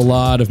 we have a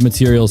lot of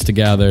materials to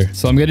gather.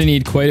 So I'm going to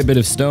need quite a bit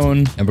of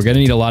stone, and we're going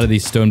to need a lot of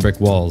these stone brick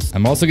walls.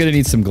 I'm also going to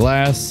need some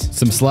glass,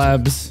 some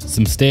slabs,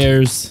 some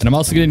stairs, and I'm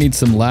also going to need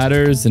some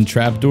ladders and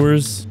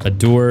trapdoors, a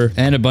door,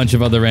 and a bunch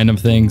of other random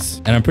things.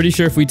 And I'm pretty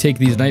sure if we take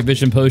these night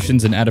vision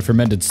potions and add a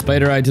fermented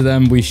spider eye to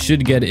them, we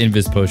should get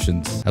invis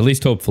potions. At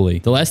least hopefully.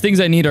 The last things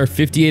I need are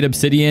 58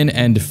 obsidian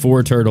and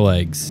 4 turtle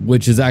eggs,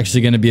 which is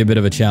actually going to be a bit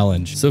of a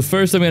challenge. So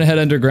first I'm going to head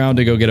underground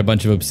to go get a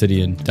bunch of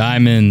obsidian.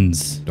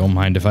 Diamonds. Don't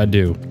mind if I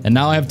do. And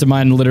now I have to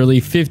mine literally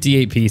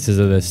 58 pieces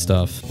of this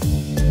stuff.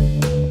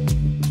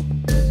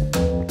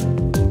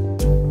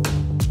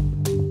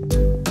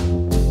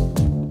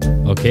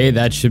 Okay,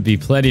 that should be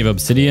plenty of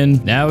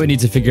obsidian. Now we need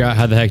to figure out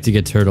how the heck to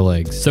get turtle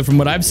eggs. So from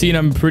what I've seen,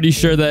 I'm pretty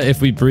sure that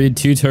if we breed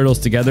 2 turtles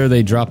together,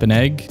 they drop an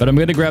egg. But I'm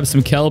going to grab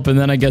some kelp, and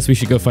then I guess we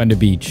should go find a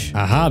beach.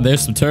 Aha,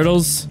 there's some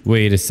turtles.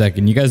 Wait a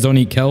second. You guys don't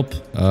eat kelp?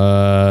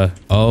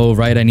 Oh,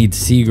 right. I need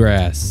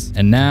seagrass.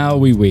 And now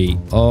we wait.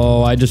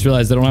 Oh, I just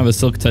realized I don't have a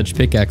silk touch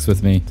pickaxe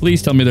with me.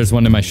 Please tell me there's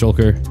one in my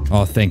shulker.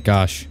 Oh, thank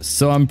gosh.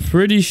 So I'm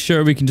pretty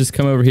sure we can just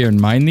come over here and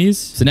mine these.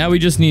 So now we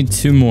just need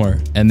 2 more.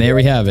 And there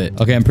we have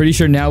it. Okay, I'm pretty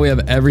sure now we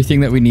have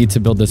everything that we need to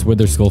build this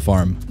wither skull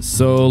farm.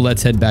 So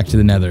let's head back to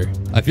the nether.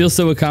 I feel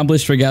so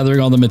accomplished for gathering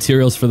all the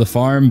materials for the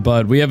farm,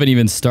 but we haven't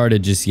even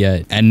started just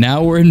yet. And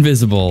now we're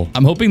invisible.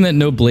 I'm hoping that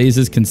no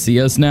blazes can see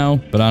us now,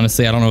 but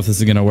honestly, I don't know if this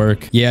is gonna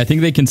work. Yeah, I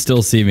think they can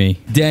still see me.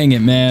 Dang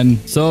it, man.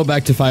 So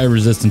back to fire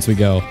resistance we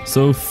go.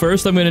 So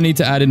first I'm gonna need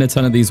to add in a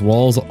ton of these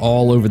walls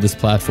all over this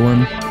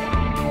platform.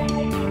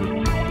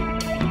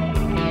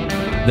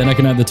 Then I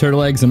can add the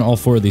turtle eggs in all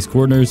 4 of these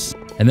corners,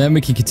 and then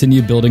we can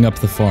continue building up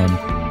the farm.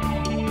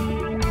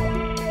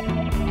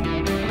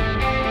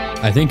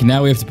 I think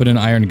now we have to put an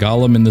iron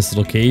golem in this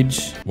little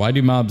cage. Why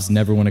do mobs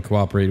never want to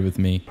cooperate with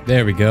me?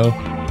 There we go.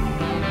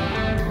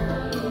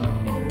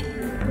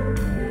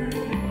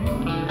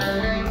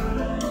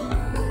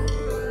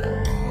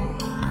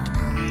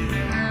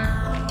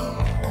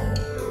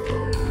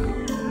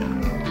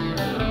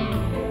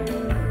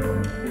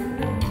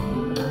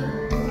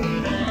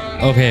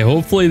 Okay,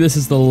 hopefully this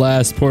is the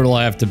last portal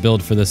I have to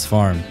build for this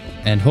farm.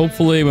 And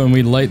hopefully when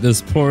we light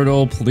this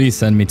portal, please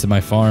send me to my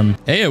farm.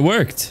 Hey, it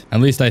worked. At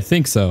least I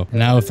think so.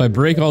 Now, if I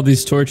break all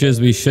these torches,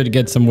 we should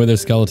get some wither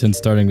skeletons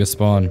starting to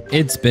spawn.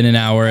 It's been an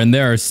hour and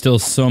there are still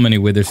so many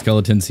wither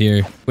skeletons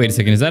here. Wait a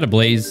second, is that a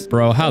blaze?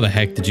 Bro, how the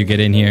heck did you get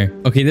in here?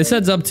 Okay, this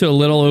adds up to a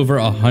little over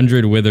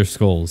 100 wither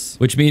skulls,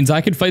 which means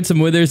I could fight some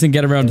withers and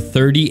get around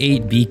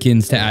 38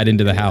 beacons to add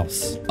into the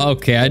house.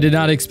 Okay, I did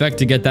not expect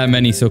to get that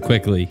many so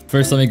quickly.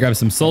 First, let me grab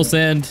some soul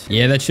sand.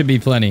 Yeah, that should be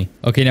plenty.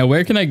 Okay, now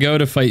where can I go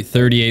to fight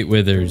 38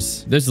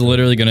 withers. This is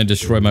literally going to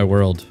destroy my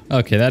world.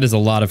 Okay, that is a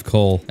lot of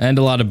coal and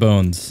a lot of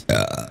bones.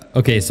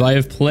 Okay, so I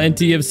have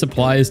plenty of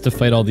supplies to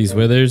fight all these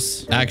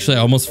withers. Actually,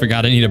 I almost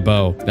forgot I need a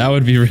bow. That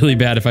would be really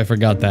bad if I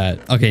forgot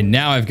that. Okay,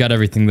 now I've got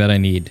everything that I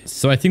need.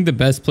 So I think the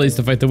best place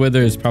to fight the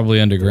wither is probably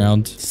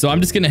underground. So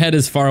I'm just going to head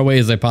as far away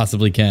as I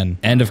possibly can.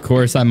 And of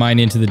course, I mine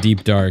into the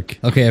deep dark.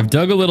 Okay, I've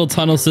dug a little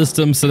tunnel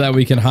system so that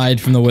we can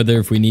hide from the wither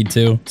if we need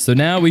to. So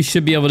now we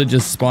should be able to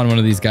just spawn one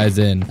of these guys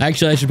in.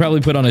 Actually, I should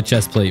probably put on a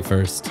chest plate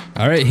first.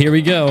 All right, here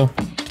we go.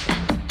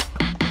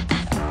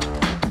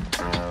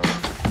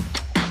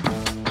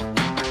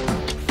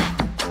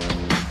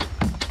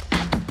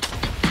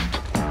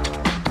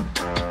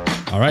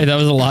 All right, that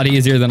was a lot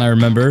easier than I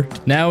remember.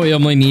 Now we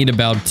only need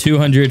about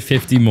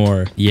 250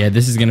 more. Yeah,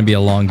 this is gonna be a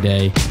long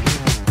day.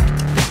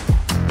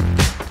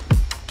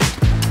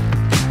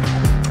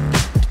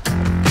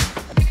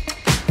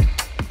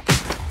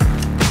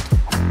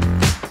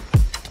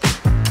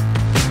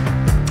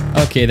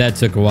 Okay, that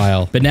took a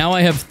while. But now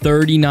I have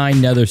 39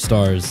 nether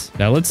stars.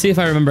 Now let's see if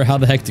I remember how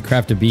the heck to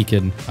craft a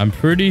beacon. I'm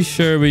pretty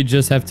sure we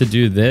just have to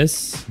do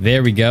this.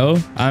 There we go.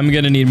 I'm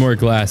gonna need more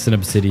glass and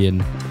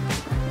obsidian.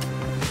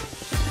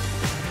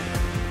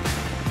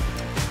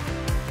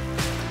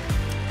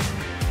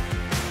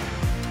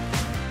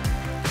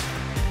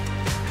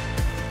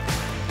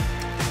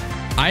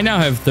 I now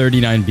have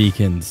 39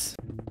 beacons.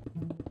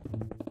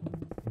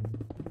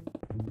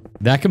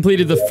 That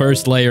completed the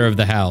first layer of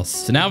the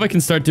house. So now I can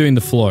start doing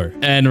the floor.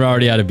 And we're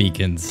already out of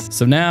beacons.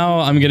 So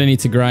now I'm gonna need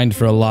to grind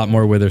for a lot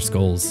more wither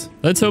skulls.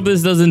 Let's hope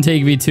this doesn't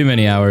take me too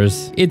many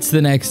hours. It's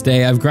the next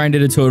day. I've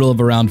grinded a total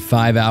of around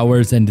 5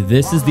 hours, and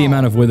this is the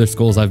amount of wither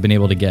skulls I've been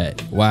able to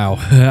get. Wow,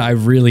 I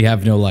really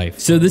have no life.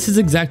 So this is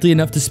exactly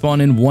enough to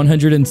spawn in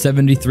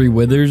 173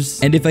 withers.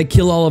 And if I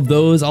kill all of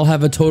those, I'll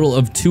have a total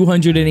of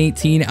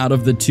 218 out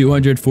of the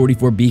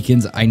 244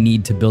 beacons I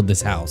need to build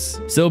this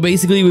house. So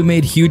basically, we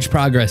made huge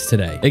progress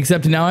today.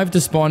 Except now I have to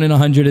spawn in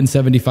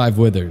 175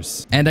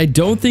 withers. And I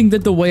don't think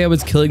that the way I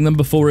was killing them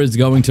before is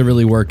going to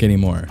really work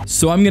anymore.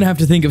 So I'm gonna have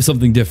to think of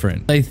something different.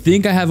 I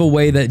think I have a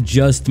way that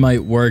just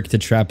might work to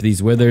trap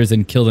these withers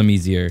and kill them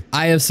easier.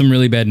 I have some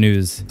really bad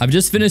news. I've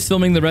just finished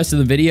filming the rest of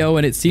the video,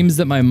 and it seems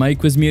that my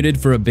mic was muted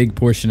for a big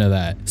portion of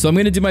that. So I'm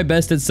gonna do my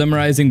best at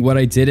summarizing what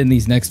I did in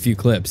these next few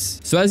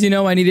clips. So as you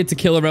know, I needed to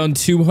kill around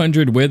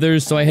 200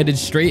 withers, so I headed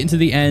straight into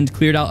the end,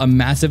 cleared out a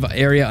massive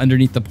area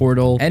underneath the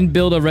portal, and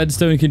built a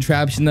redstone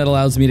contraption that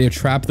allows me to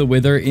trap the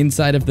wither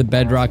inside of the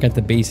bedrock at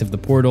the base of the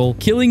portal,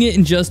 killing it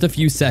in just a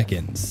few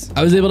seconds.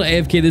 I was able to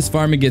AFK this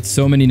farm and get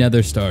so many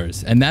nether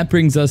stars, and that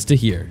brings us to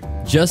here.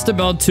 Just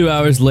about 2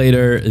 hours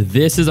later,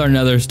 this is our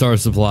nether star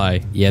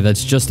supply. Yeah,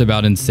 that's just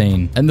about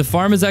insane. And the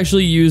farm has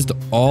actually used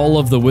all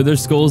of the wither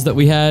skulls that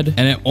we had,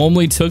 and it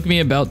only took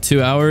me about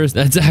 2 hours.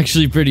 That's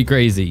actually pretty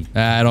crazy.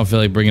 I don't feel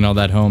like bringing all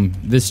that home.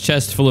 This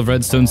chest full of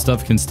redstone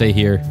stuff can stay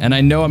here. And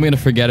I know I'm gonna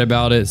forget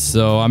about it,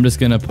 so I'm just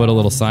gonna put a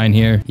little sign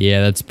here.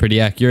 Yeah, that's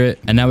pretty accurate.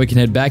 And now we can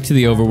head back to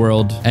the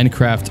overworld and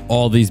craft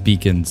all these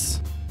beacons.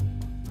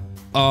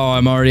 Oh,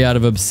 I'm already out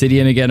of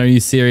obsidian again. Are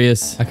you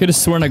serious? I could have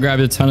sworn I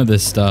grabbed a ton of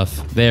this stuff.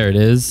 There it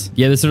is.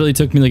 Yeah, this really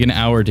took me like an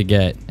hour to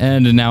get.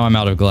 And now I'm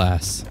out of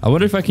glass. I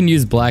wonder if I can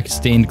use black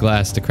stained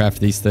glass to craft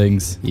these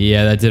things.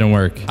 Yeah, that didn't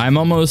work. I'm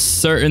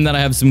almost certain that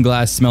I have some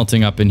glass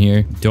smelting up in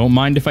here. Don't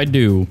mind if I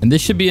do. And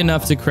this should be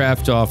enough to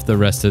craft off the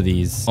rest of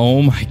these.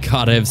 Oh my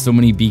god, I have so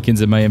many beacons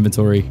in my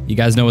inventory. You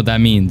guys know what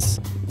that means.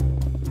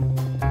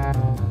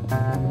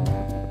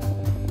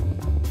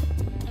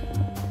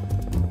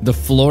 The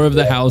floor of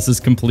the house is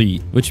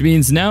complete, which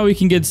means now we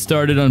can get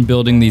started on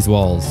building these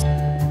walls.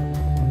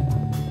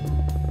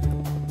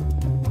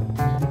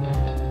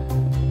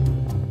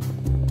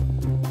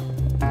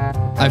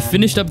 I've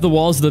finished up the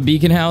walls of the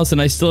beacon house, and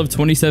I still have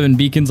 27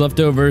 beacons left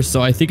over,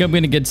 so I think I'm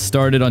going to get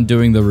started on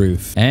doing the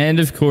roof. And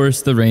of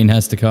course, the rain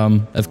has to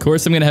come. Of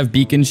course, I'm going to have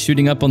beacons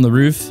shooting up on the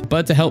roof,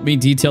 but to help me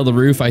detail the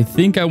roof, I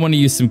think I want to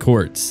use some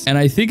quartz. And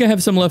I think I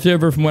have some left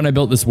over from when I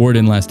built this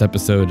warden last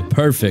episode.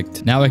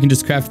 Perfect. Now I can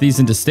just craft these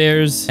into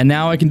stairs, and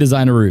now I can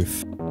design a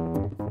roof.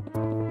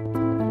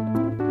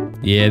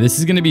 Yeah, this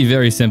is going to be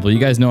very simple. You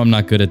guys know I'm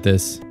not good at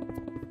this.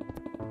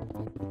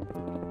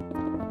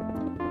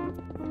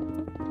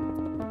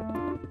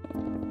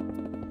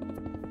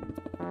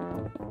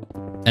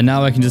 And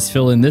now I can just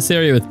fill in this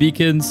area with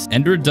beacons,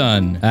 and we're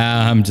done.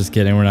 I'm just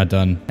kidding, we're not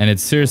done. And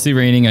it's seriously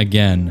raining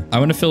again. I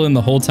want to fill in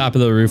the whole top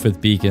of the roof with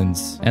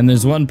beacons. And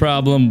there's one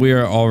problem, we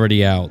are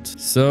already out.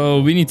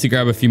 So we need to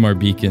grab a few more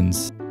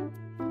beacons.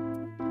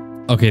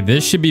 Okay,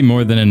 this should be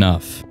more than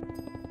enough.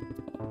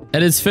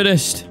 And it's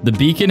finished. The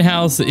beacon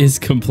house is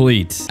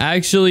complete.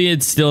 Actually,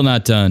 it's still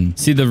not done.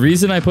 See, the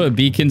reason I put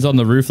beacons on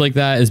the roof like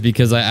that is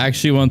because I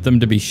actually want them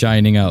to be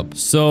shining up.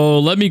 So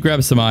let me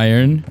grab some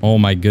iron. Oh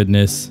my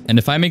goodness. And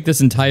if I make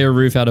this entire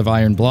roof out of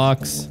iron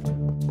blocks,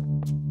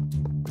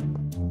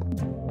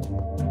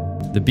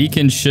 The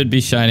beacon should be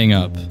shining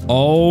up.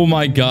 Oh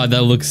my god,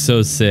 that looks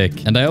so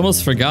sick. And I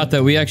almost forgot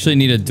that we actually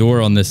need a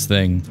door on this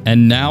thing.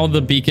 And now the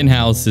beacon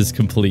house is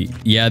complete.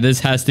 Yeah, this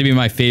has to be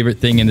my favorite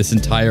thing in this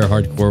entire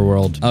hardcore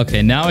world.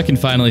 Okay, now I can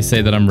finally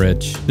say that I'm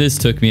rich. This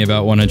took me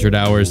about 100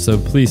 hours, so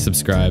please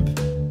subscribe.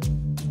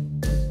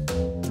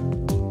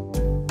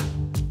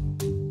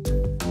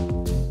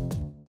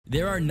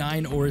 There are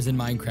 9 ores in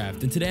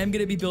Minecraft, and today I'm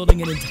going to be building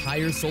an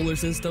entire solar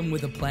system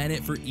with a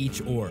planet for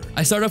each ore.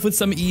 I start off with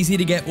some easy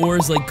to get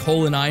ores like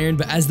coal and iron,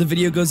 but as the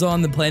video goes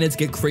on, the planets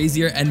get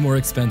crazier and more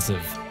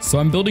expensive. So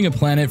I'm building a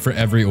planet for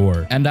every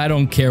ore, and I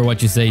don't care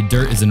what you say,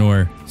 dirt is an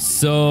ore.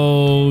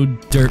 So,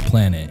 dirt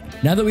planet.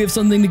 Now that we have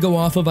something to go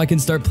off of, I can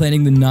start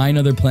planning the 9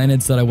 other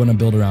planets that I want to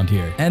build around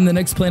here. And the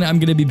next planet I'm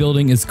going to be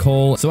building is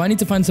coal, so I need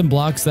to find some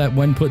blocks that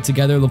when put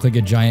together look like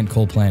a giant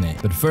coal planet.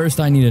 But first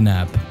I need a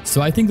nap.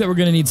 So I think that we're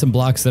going to need some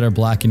blocks that are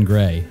black and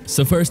gray.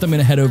 So first I'm going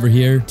to head over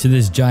here to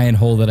this giant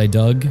hole that I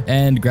dug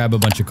and grab a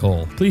bunch of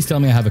coal. Please tell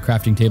me I have a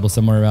crafting table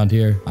somewhere around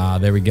here.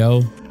 There we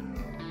go.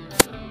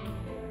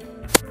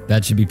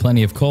 That should be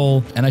plenty of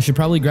coal, and I should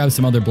probably grab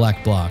some other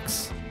black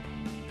blocks.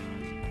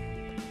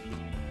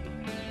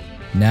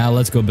 Now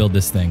let's go build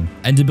this thing.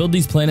 And to build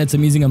these planets,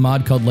 I'm using a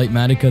mod called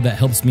Lightmatica that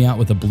helps me out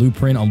with a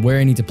blueprint on where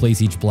I need to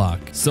place each block.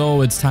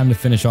 So it's time to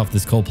finish off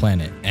this coal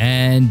planet.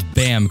 And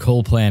bam,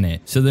 coal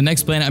planet. So the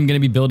next planet I'm going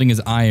to be building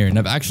is iron.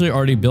 I've actually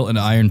already built an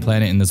iron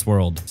planet in this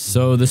world.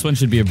 So this one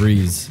should be a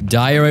breeze.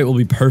 Diorite will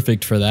be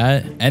perfect for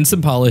that. And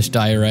some polished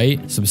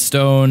diorite, some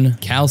stone,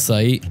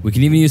 calcite. We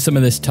can even use some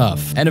of this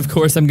tuff. And of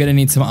course, I'm going to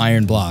need some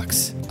iron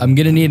blocks. I'm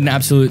going to need an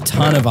absolute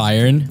ton of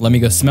iron. Let me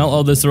go smelt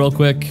all this real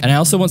quick. And I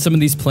also want some of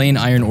these plain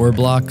iron ore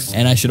blocks.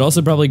 And I should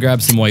also probably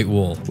grab some white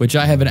wool, which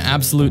I have an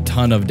absolute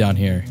ton of down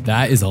here.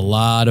 That is a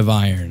lot of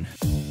iron.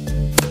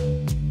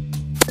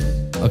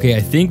 Okay, I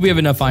think we have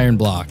enough iron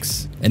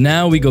blocks. And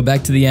now we go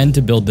back to the end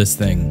to build this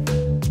thing.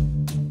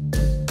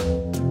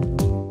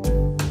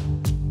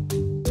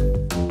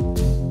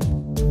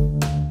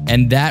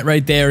 And that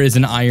right there is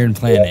an iron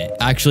planet.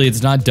 Actually,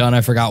 it's not done.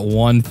 I forgot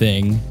one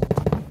thing.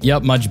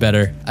 Yep, much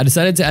better. I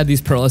decided to add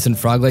these pearlescent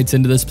frog lights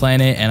into this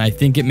planet, and I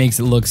think it makes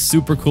it look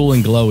super cool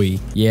and glowy.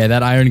 Yeah,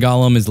 that iron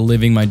golem is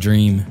living my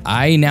dream.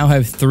 I now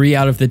have 3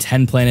 out of the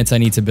 10 planets I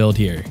need to build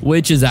here,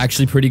 which is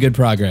actually pretty good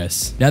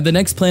progress. Now, the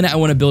next planet I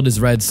want to build is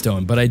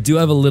redstone, but I do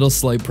have a little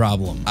slight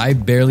problem. I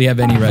barely have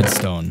any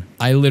redstone.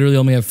 I literally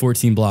only have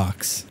 14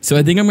 blocks. So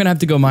I think I'm gonna have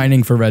to go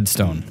mining for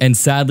redstone. And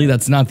sadly,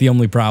 that's not the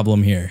only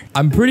problem here.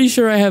 I'm pretty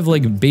sure I have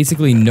like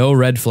basically no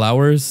red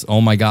flowers.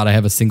 Oh my god, I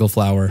have a single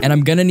flower. And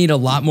I'm gonna need a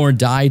lot more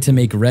dye to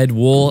make red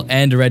wool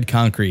and red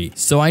concrete.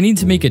 So I need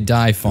to make a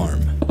dye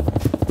farm.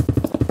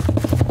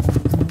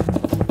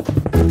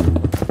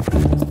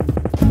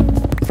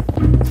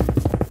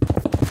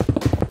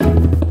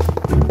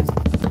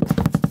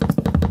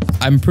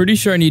 I'm pretty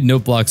sure I need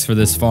note blocks for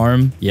this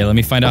farm. Yeah, let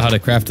me find out how to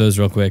craft those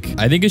real quick.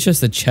 I think it's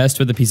just a chest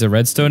with a piece of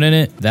redstone in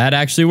it. That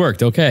actually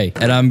worked, okay.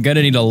 And I'm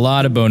gonna need a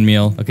lot of bone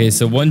meal. Okay,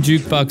 so 1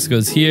 jukebox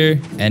goes here,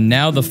 and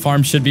now the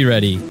farm should be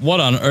ready. What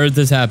on earth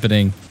is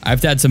happening? I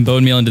have to add some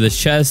bone meal into this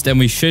chest, and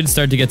we should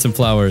start to get some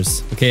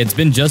flowers. Okay, it's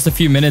been just a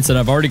few minutes, and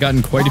I've already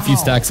gotten quite a few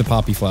stacks of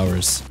poppy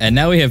flowers. And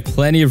now we have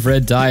plenty of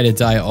red dye to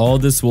dye all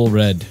this wool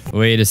red.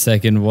 Wait a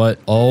second, what?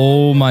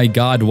 Oh my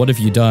god, what have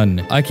you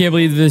done? I can't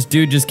believe this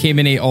dude just came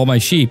and ate all my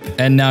sheep.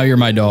 And now you're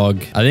my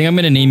dog. I think I'm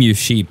gonna name you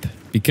Sheep,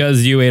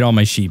 because you ate all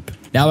my sheep.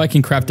 Now I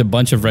can craft a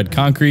bunch of red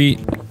concrete.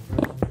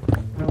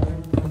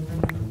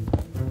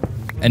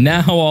 And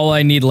now all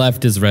I need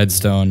left is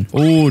redstone.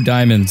 Ooh,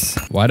 diamonds.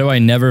 Why do I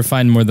never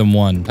find more than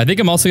 1? I think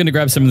I'm also going to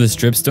grab some of this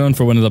dripstone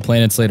for one of the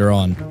planets later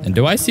on. And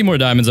do I see more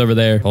diamonds over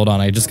there? Hold on,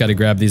 I just got to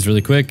grab these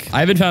really quick. I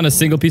haven't found a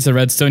single piece of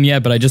redstone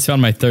yet, but I just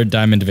found my 3rd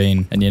diamond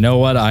vein. And you know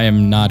what? I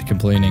am not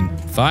complaining.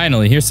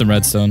 Finally, here's some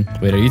redstone.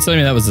 Wait, are you telling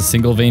me that was a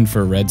single vein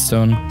for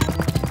redstone?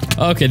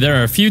 Okay, there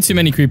are a few too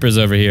many creepers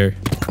over here.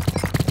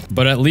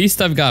 But at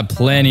least I've got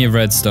plenty of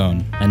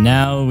redstone. And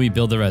now we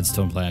build the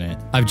redstone planet.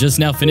 I've just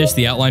now finished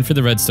the outline for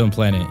the redstone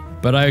planet.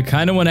 But I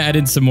kind of want to add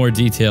in some more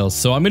details,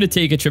 so I'm going to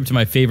take a trip to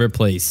my favorite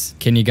place.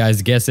 Can you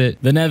guys guess it?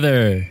 The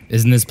Nether.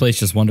 Isn't this place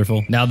just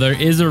wonderful? Now, there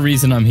is a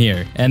reason I'm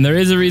here, and there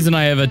is a reason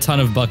I have a ton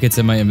of buckets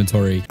in my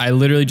inventory. I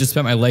literally just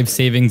spent my life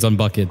savings on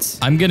buckets.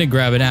 I'm going to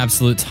grab an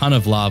absolute ton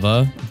of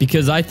lava,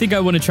 because I think I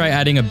want to try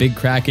adding a big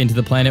crack into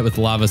the planet with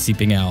lava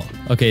seeping out.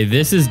 Okay,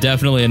 this is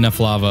definitely enough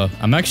lava.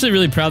 I'm actually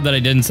really proud that I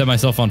didn't set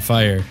myself on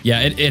fire.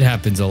 Yeah, it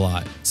happens a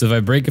lot. So if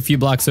I break a few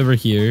blocks over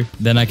here,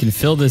 then I can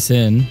fill this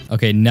in.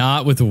 Okay,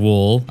 not with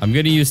wool. I'm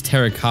going to use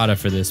terracotta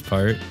for this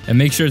part and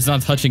make sure it's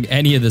not touching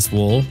any of this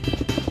wool.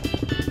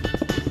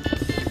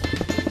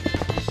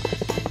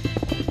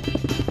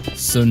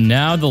 So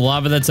now the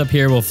lava that's up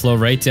here will flow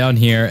right down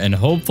here and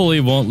hopefully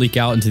won't leak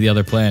out into the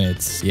other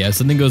planets. Yeah, if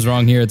something goes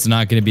wrong here, it's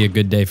not going to be a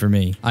good day for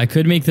me. I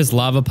could make this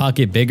lava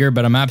pocket bigger,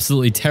 but I'm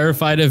absolutely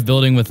terrified of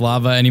building with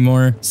lava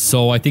anymore.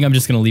 So I think I'm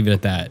just going to leave it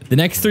at that. The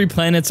next 3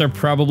 planets are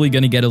probably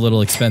going to get a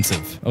little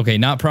expensive. Okay,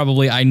 not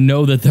probably. I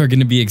know that they're going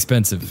to be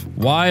expensive.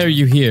 Why are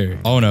you here?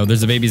 Oh no,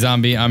 there's a baby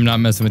zombie. I'm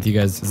not messing with you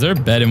guys. Is there a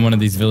bed in one of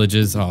these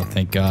villages? Oh,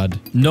 thank God.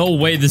 No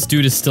way this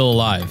dude is still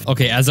alive.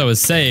 Okay, as I was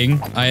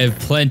saying, I have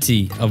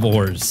plenty of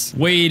ores.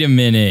 Wait a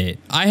minute.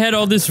 I had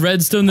all this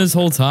redstone this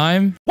whole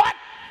time? What?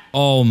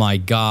 Oh my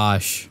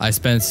gosh. I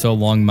spent so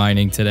long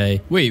mining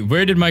today. Wait,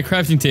 where did my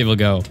crafting table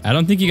go? I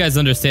don't think you guys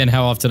understand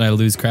how often I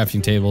lose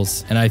crafting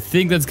tables. And I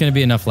think that's going to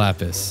be enough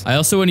lapis. I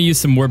also want to use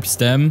some warp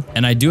stem.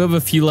 And I do have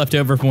a few left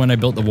over from when I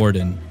built the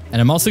warden.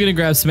 And I'm also going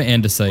to grab some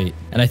andesite.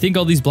 And I think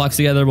all these blocks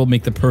together will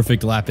make the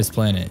perfect lapis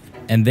planet.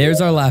 And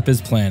there's our lapis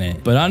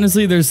planet. But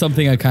honestly, there's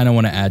something I kind of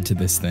want to add to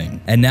this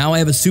thing. And now I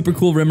have a super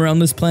cool rim around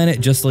this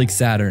planet, just like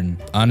Saturn.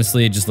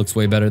 Honestly, it just looks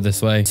way better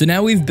this way. So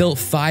now we've built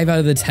 5 out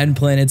of the 10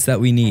 planets that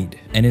we need.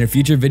 And in a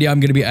future video, I'm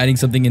going to be adding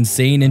something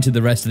insane into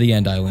the rest of the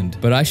end island.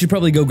 But I should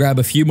probably go grab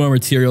a few more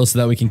materials so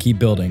that we can keep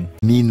building.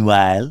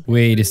 Meanwhile,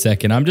 wait a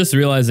second. I'm just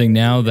realizing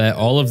now that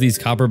all of these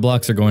copper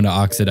blocks are going to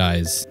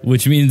oxidize,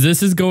 which means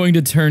this is going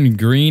to turn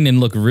green and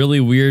look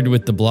really weird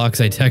with the blocks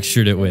I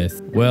textured it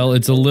with. Well,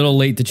 it's a little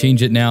late to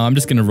change it now. I'm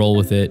just going to roll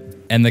with it.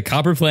 And the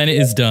copper planet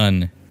is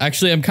done.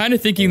 Actually, I'm kind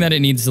of thinking that it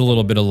needs a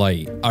little bit of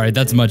light. All right,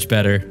 that's much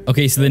better.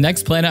 Okay, so the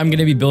next planet I'm going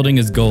to be building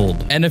is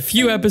gold. And a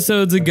few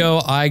episodes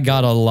ago, I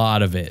got a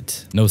lot of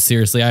it. No,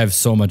 seriously, I have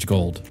so much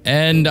gold.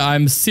 And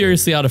I'm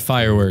seriously out of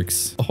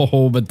fireworks.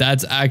 Oh, but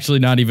that's actually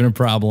not even a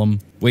problem.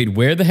 Wait,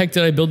 where the heck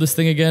did I build this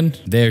thing again?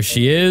 There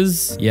she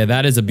is. Yeah,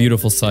 that is a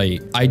beautiful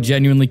sight. I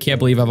genuinely can't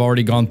believe I've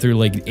already gone through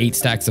like 8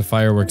 stacks of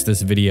fireworks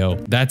this video.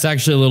 That's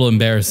actually a little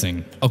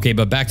embarrassing. Okay,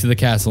 but back to the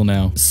castle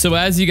now. So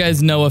as you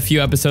guys know, a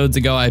few episodes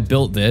ago, I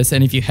built this.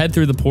 And if you head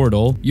through the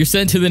portal, you're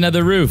sent to the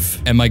nether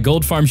roof. And my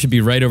gold farm should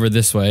be right over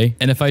this way.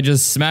 And if I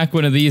just smack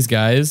one of these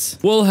guys,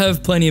 we'll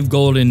have plenty of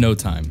gold in no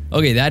time.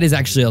 Okay, that is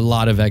actually a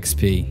lot of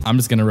XP. I'm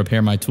just gonna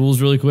repair my tools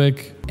really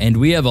quick. And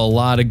we have a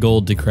lot of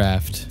gold to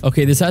craft.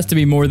 Okay, this has to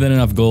be more than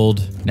enough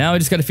gold. Now I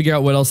just gotta figure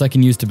out what else I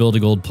can use to build a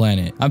gold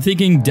planet. I'm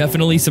thinking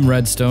definitely some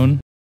redstone.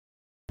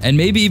 And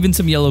maybe even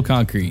some yellow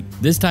concrete.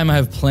 This time I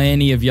have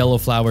plenty of yellow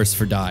flowers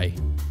for dye.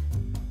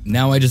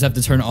 Now I just have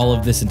to turn all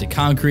of this into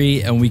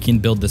concrete and we can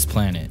build this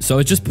planet. So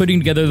it's just putting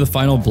together the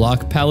final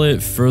block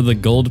palette for the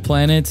gold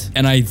planet.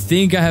 And I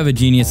think I have a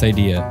genius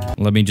idea.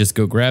 Let me just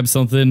go grab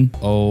something.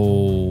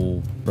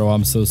 Oh, bro,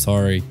 I'm so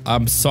sorry.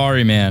 I'm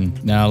sorry, man.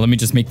 Now let me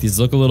just make these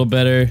look a little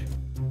better.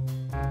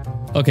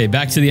 Okay,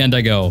 back to the end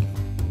I go.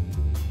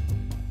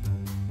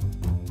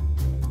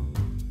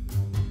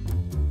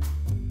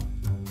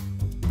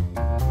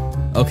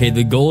 Okay,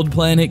 the gold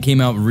planet came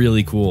out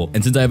really cool.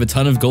 And since I have a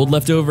ton of gold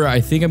left over,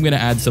 I think I'm gonna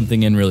add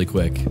something in really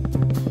quick.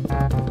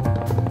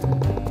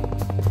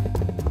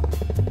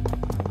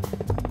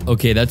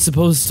 Okay, that's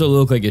supposed to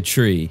look like a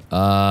tree.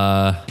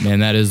 Man,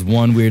 that is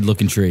one weird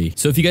looking tree.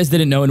 So if you guys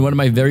didn't know, in one of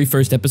my very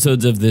first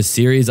episodes of this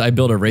series, I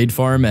built a raid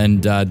farm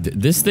and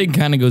this thing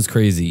kind of goes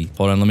crazy.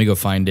 Hold on, let me go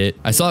find it.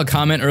 I saw a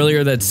comment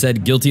earlier that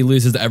said Guilty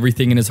loses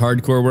everything in his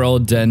hardcore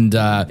world and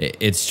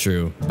it's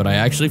true. But I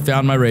actually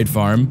found my raid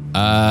farm.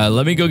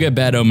 Let me go get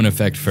Bad Omen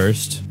Effect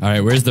first. All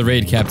right, where's the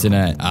raid captain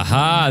at?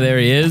 Aha, there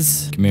he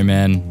is. Come here,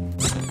 man.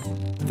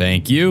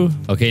 Thank you.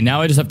 Okay,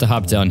 now I just have to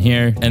hop down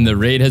here and the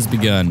raid has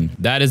begun.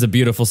 That is a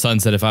beautiful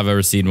sunset if I've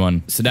ever seen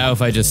one. So now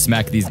if I just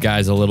smack these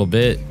guys a little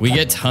bit, we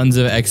get tons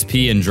of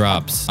XP and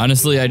drops.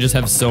 Honestly, I just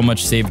have so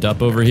much saved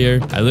up over here.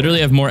 I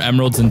literally have more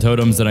emeralds and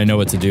totems than I know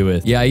what to do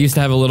with. Yeah, I used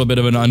to have a little bit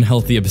of an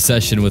unhealthy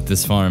obsession with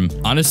this farm.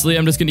 Honestly,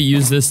 I'm just going to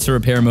use this to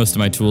repair most of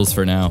my tools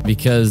for now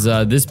because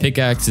this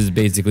pickaxe is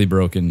basically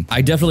broken.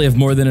 I definitely have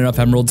more than enough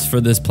emeralds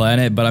for this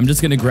planet, but I'm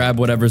just going to grab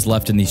whatever's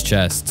left in these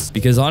chests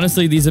because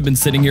honestly, these have been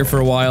sitting here for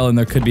a while and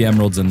there could be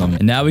emeralds in them.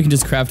 And now we can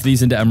just craft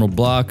these into emerald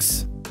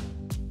blocks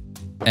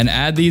and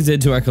add these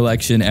into our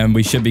collection and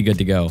we should be good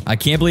to go. I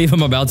can't believe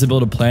I'm about to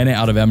build a planet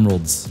out of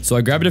emeralds. So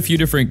I grabbed a few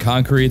different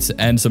concretes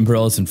and some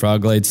pearlescent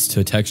frog lights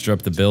to texture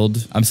up the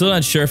build. I'm still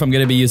not sure if I'm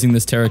going to be using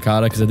this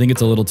terracotta because I think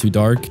it's a little too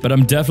dark, but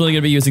I'm definitely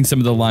going to be using some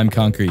of the lime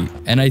concrete.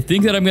 And I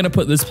think that I'm going to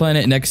put this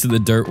planet next to the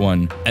dirt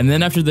one. And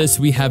then after this,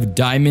 we have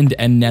diamond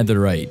and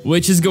netherite,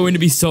 which is going to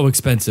be so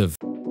expensive.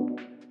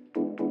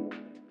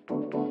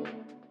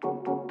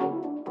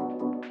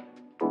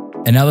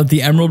 And now that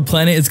the emerald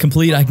planet is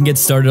complete, I can get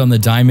started on the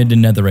diamond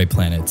and netherite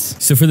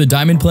planets. So for the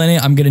diamond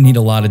planet, I'm gonna need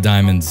a lot of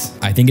diamonds.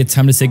 I think it's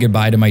time to say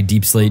goodbye to my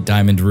deep slate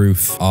diamond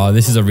roof. Oh,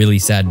 this is a really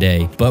sad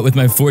day. But with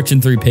my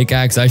Fortune 3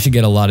 pickaxe, I should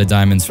get a lot of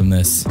diamonds from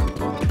this.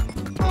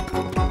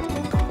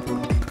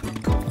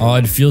 Oh,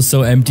 it feels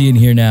so empty in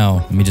here now.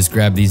 Let me just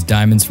grab these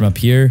diamonds from up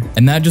here.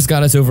 And that just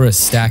got us over a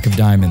stack of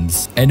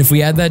diamonds. And if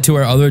we add that to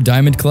our other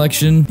diamond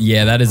collection,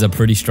 yeah, that is a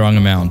pretty strong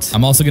amount.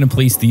 I'm also going to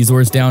place these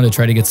ores down to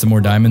try to get some more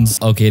diamonds.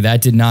 Okay,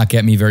 that did not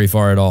get me very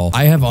far at all.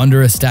 I have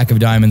under a stack of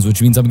diamonds,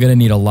 which means I'm going to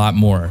need a lot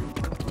more.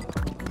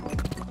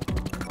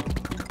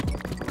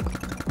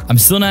 I'm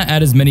still not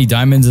at as many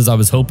diamonds as I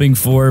was hoping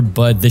for,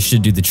 but this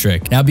should do the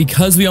trick. Now,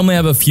 because we only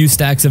have a few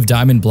stacks of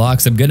diamond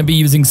blocks, I'm going to be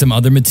using some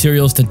other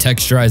materials to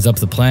texturize up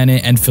the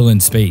planet and fill in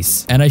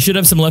space. And I should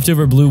have some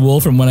leftover blue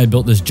wool from when I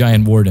built this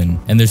giant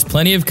warden. And there's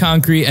plenty of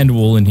concrete and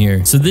wool in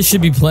here. So this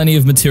should be plenty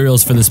of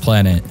materials for this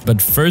planet.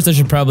 But first, I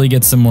should probably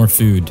get some more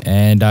food.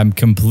 And I'm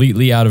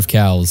completely out of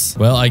cows.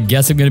 Well, I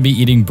guess I'm going to be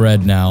eating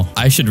bread now.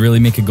 I should really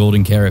make a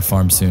golden carrot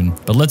farm soon.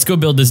 But let's go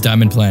build this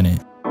diamond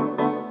planet.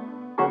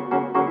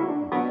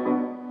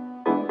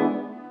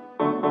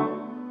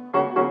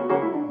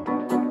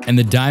 And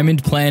the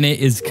diamond planet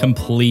is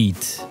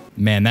complete.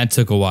 Man, that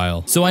took a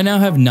while. So I now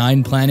have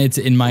 9 planets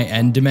in my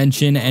end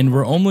dimension, and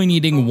we're only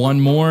needing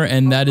one more,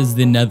 and that is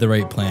the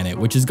netherite planet,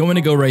 which is going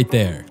to go right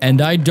there.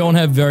 And I don't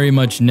have very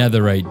much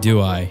netherite, do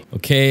I?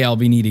 Okay, I'll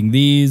be needing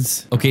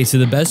these. Okay, so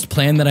the best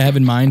plan that I have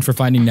in mind for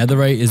finding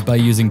netherite is by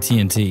using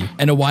TNT.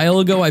 And a while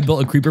ago, I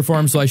built a creeper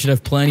farm, so I should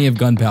have plenty of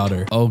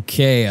gunpowder.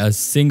 Okay, a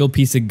single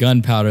piece of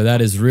gunpowder.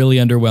 That is really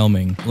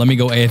underwhelming. Let me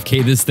go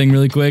AFK this thing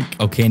really quick.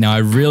 Okay, now I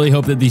really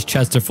hope that these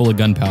chests are full of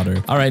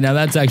gunpowder. All right, now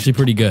that's actually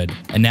pretty good.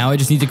 And now I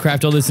just need to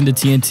craft all this into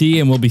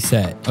TNT and we'll be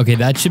set. Okay,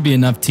 that should be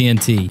enough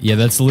TNT. Yeah,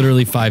 that's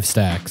literally 5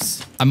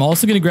 stacks. I'm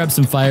also going to grab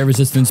some fire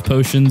resistance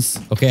potions.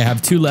 Okay, I have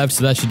 2 left,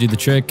 so that should do the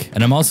trick.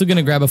 And I'm also going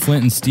to grab a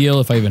flint and steel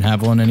if I even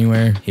have one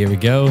anywhere. Here we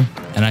go.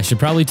 And I should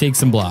probably take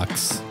some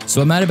blocks.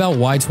 So I'm at about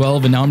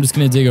Y12, and now I'm just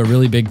going to dig a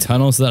really big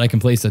tunnel so that I can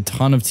place a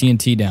ton of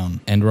TNT down.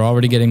 And we're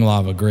already getting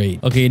lava.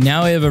 Great. Okay,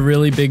 now I have a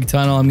really big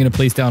tunnel. I'm going to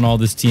place down all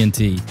this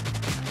TNT.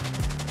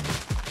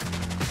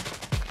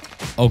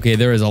 Okay,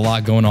 there is a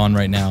lot going on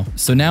right now.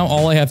 So now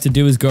all I have to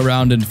do is go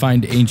around and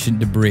find ancient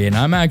debris, and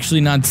I'm actually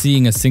not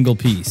seeing a single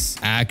piece.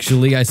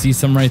 Actually, I see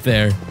some right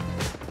there.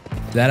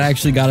 That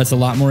actually got us a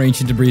lot more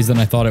ancient debris than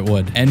I thought it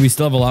would. And we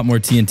still have a lot more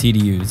TNT to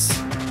use.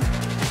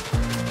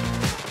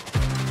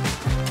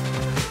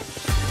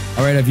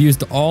 All right, I've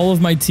used all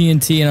of my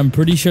TNT, and I'm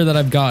pretty sure that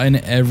I've gotten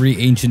every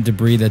ancient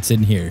debris that's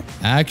in here.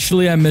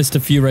 Actually, I missed a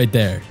few right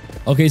there.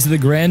 Okay, so the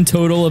grand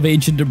total of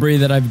ancient debris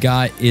that I've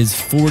got is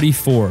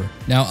 44.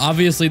 Now,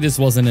 obviously, this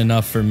wasn't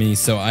enough for me,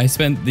 so I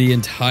spent the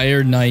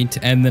entire night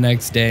and the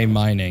next day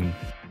mining.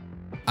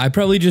 I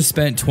probably just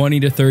spent 20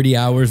 to 30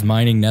 hours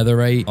mining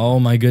netherite. Oh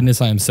my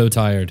goodness, I am so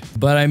tired.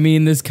 But I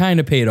mean, this kind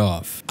of paid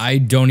off. I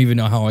don't even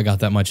know how I got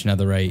that much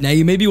netherite. Now,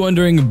 you may be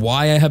wondering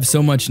why I have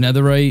so much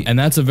netherite, and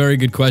that's a very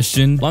good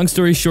question. Long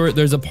story short,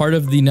 there's a part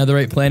of the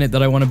netherite planet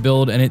that I want to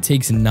build, and it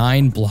takes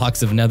 9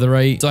 blocks of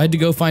netherite. So I had to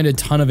go find a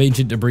ton of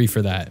ancient debris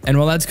for that. And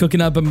while that's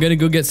cooking up, I'm going to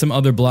go get some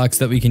other blocks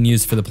that we can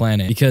use for the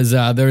planet, because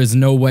there is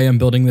no way I'm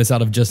building this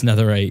out of just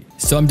netherite.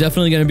 So I'm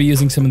definitely going to be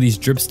using some of these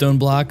dripstone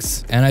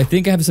blocks, and I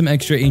think I have some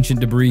extra ancient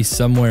debris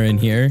somewhere in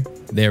here.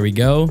 There we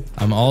go.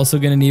 I'm also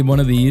going to need one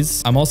of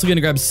these. I'm also going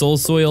to grab soul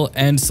soil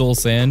and soul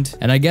sand.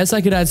 And I guess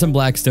I could add some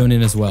blackstone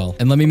in as well.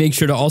 And let me make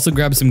sure to also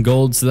grab some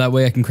gold so that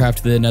way I can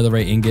craft the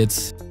netherite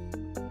ingots.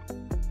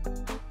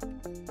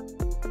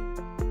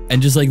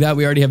 And just like that,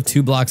 we already have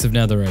 2 blocks of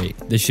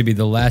netherite. This should be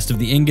the last of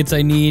the ingots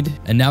I need.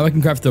 And now I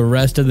can craft the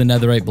rest of the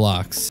netherite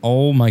blocks.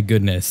 Oh my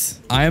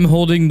goodness. I am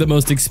holding the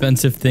most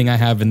expensive thing I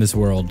have in this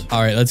world.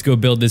 All right, let's go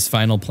build this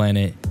final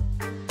planet.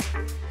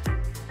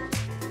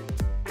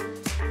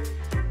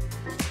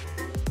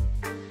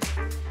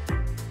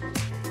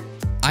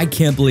 I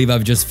can't believe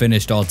I've just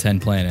finished all 10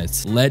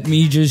 planets. Let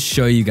me just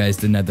show you guys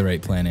the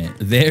netherite planet.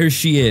 There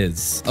she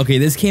is. Okay,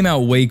 this came out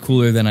way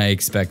cooler than I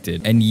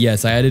expected. And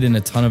yes, I added in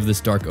a ton of this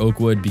dark oak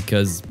wood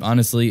because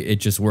honestly, it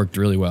just worked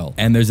really well.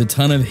 And there's a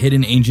ton of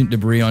hidden ancient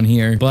debris on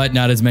here, but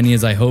not as many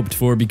as I hoped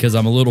for because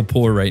I'm a little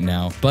poor right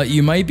now. But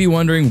you might be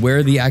wondering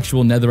where the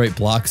actual netherite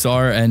blocks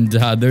are, and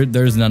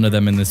there's none of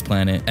them in this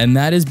planet. And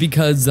that is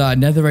because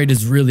netherite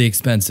is really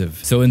expensive.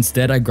 So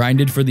instead, I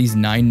grinded for these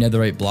 9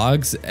 netherite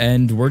blocks,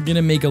 and we're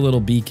gonna make a little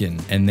beacon.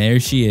 And there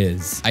she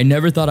is. I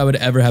never thought I would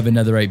ever have a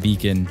netherite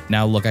beacon.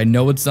 Now look, I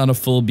know it's not a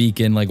full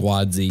beacon like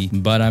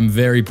Wadzee, but I'm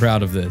very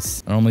proud of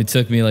this. It only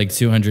took me like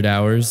 200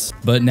 hours,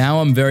 but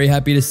now I'm very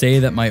happy to say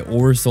that my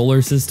ore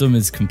solar system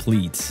is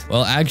complete.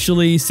 Well,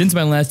 actually, since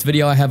my last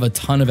video, I have a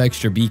ton of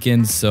extra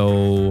beacons,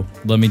 so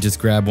let me just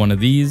grab one of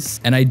these.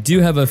 And I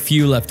do have a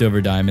few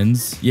leftover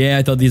diamonds. Yeah,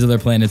 I thought these other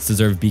planets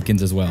deserve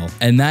beacons as well.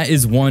 And that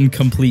is one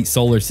complete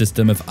solar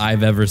system if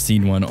I've ever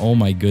seen one. Oh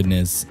my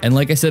goodness. And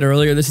like I said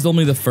earlier, this is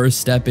only the first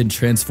step in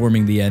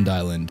transforming the end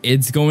island.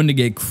 It's going to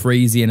get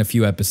crazy in a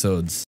few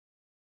episodes.